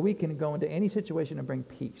 so we can go into any situation and bring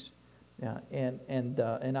peace. The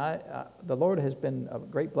Lord has been a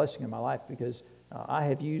great blessing in my life, because I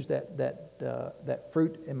have used that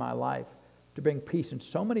fruit in my life to bring peace in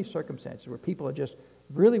so many circumstances where people are just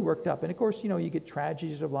really worked up. And of course, you get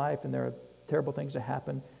tragedies of life, and there are terrible things that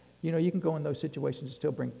happen. You can go in those situations and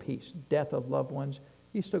still bring peace. Death of loved ones,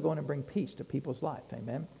 you still go in and bring peace to people's life.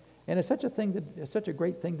 Amen. And it's such a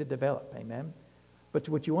great thing to develop. Amen. But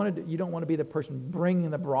what you want to do, you don't want to be the person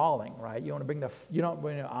bringing the brawling, right? You want to bring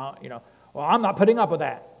well, I'm not putting up with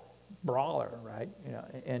that brawler, right?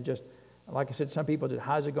 And just like I said, some people just,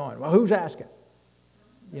 how's it going? Well, who's asking?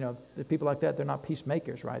 The people like that, they're not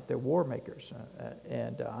peacemakers, right? They're war makers.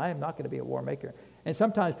 And I am not going to be a war maker. And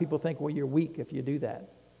sometimes people think, well, you're weak if you do that.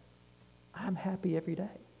 I'm happy every day.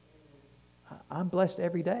 I'm blessed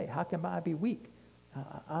every day. How can I be weak?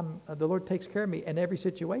 The Lord takes care of me in every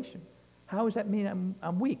situation. How does that mean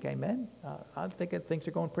I'm weak? Amen. I think that things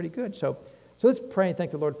are going pretty good. So let's pray and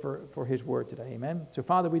thank the Lord for His word today. Amen. So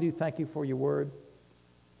Father, we do thank you for your word.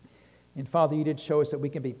 And Father, you did show us that we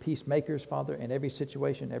can be peacemakers, Father, in every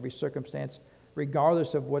situation, every circumstance,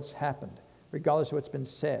 regardless of what's happened, regardless of what's been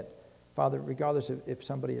said. Father, regardless of if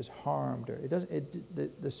somebody is harmed, or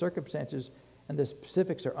the circumstances and the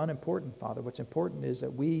specifics are unimportant, Father. What's important is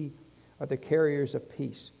that we are the carriers of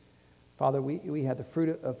peace. Father, we have the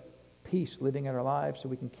fruit of peace living in our lives, so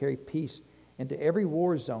we can carry peace into every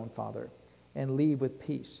war zone, Father, and leave with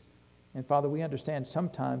peace. And Father, we understand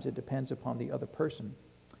sometimes it depends upon the other person.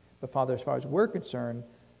 But Father, as far as we're concerned,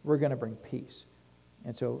 we're going to bring peace.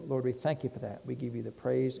 And so, Lord, we thank you for that. We give you the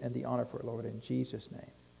praise and the honor for it, Lord, in Jesus'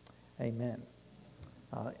 name. Amen.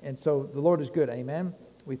 And so the Lord is good. Amen.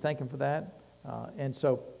 We thank Him for that. And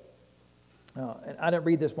I didn't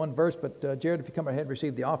read this one verse, but Jared, if you come ahead and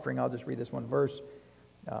receive the offering, I'll just read this one verse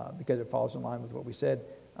because it falls in line with what we said.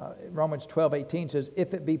 Romans 12:18 says,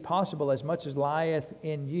 "If it be possible, as much as lieth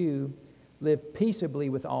in you, live peaceably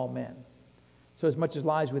with all men." So as much as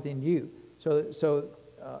lies within you. So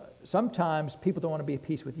sometimes people don't want to be at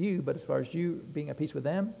peace with you, but as far as you being at peace with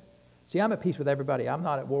them, see, I'm at peace with everybody. I'm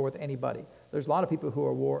not at war with anybody. There's a lot of people who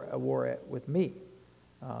are at war with me.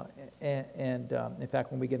 In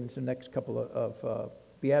fact, when we get into the next couple of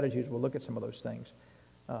Beatitudes, we'll look at some of those things.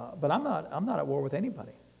 But I'm not at war with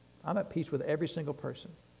anybody. I'm at peace with every single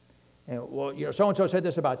person. And, well, so-and-so said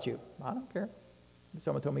this about you. I don't care.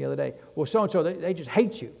 Someone told me the other day, well, so-and-so, they just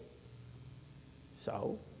hate you.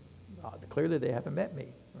 So, clearly they haven't met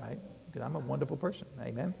me, right? Because I'm a wonderful person.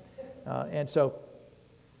 Amen. And so,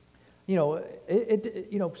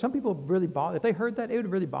 some people really bother. If they heard that, it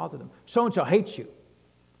would really bother them. So-and-so hates you.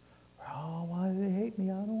 Oh, why do they hate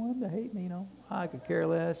me? I don't want them to hate me, I could care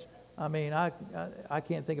less. I mean, I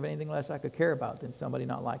can't think of anything less I could care about than somebody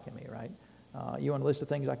not liking me, right? You want a list of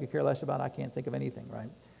things I could care less about? I can't think of anything,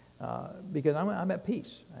 right? Because I'm at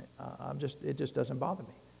peace. It just doesn't bother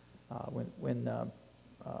me when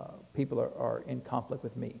people are in conflict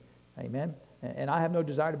with me. Amen? And I have no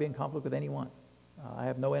desire to be in conflict with anyone. I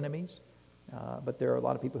have no enemies, but there are a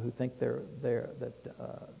lot of people who think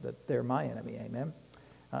that they're my enemy. Amen?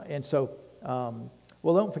 And so,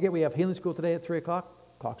 don't forget we have healing school today at 3 o'clock.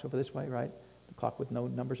 Clock's over this way, right? The clock with no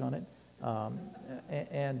numbers on it.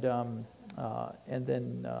 And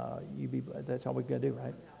then that's all we're going to do,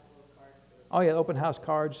 right? Oh, yeah, open house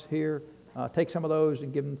cards here. Take some of those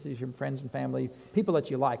and give them to your friends and family, people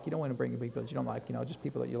that you like. You don't want to bring people that you don't like, just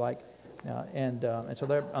people that you like. And so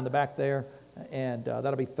they're on the back there, and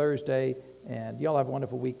that'll be Thursday. And y'all have a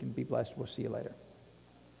wonderful week and be blessed. We'll see you later.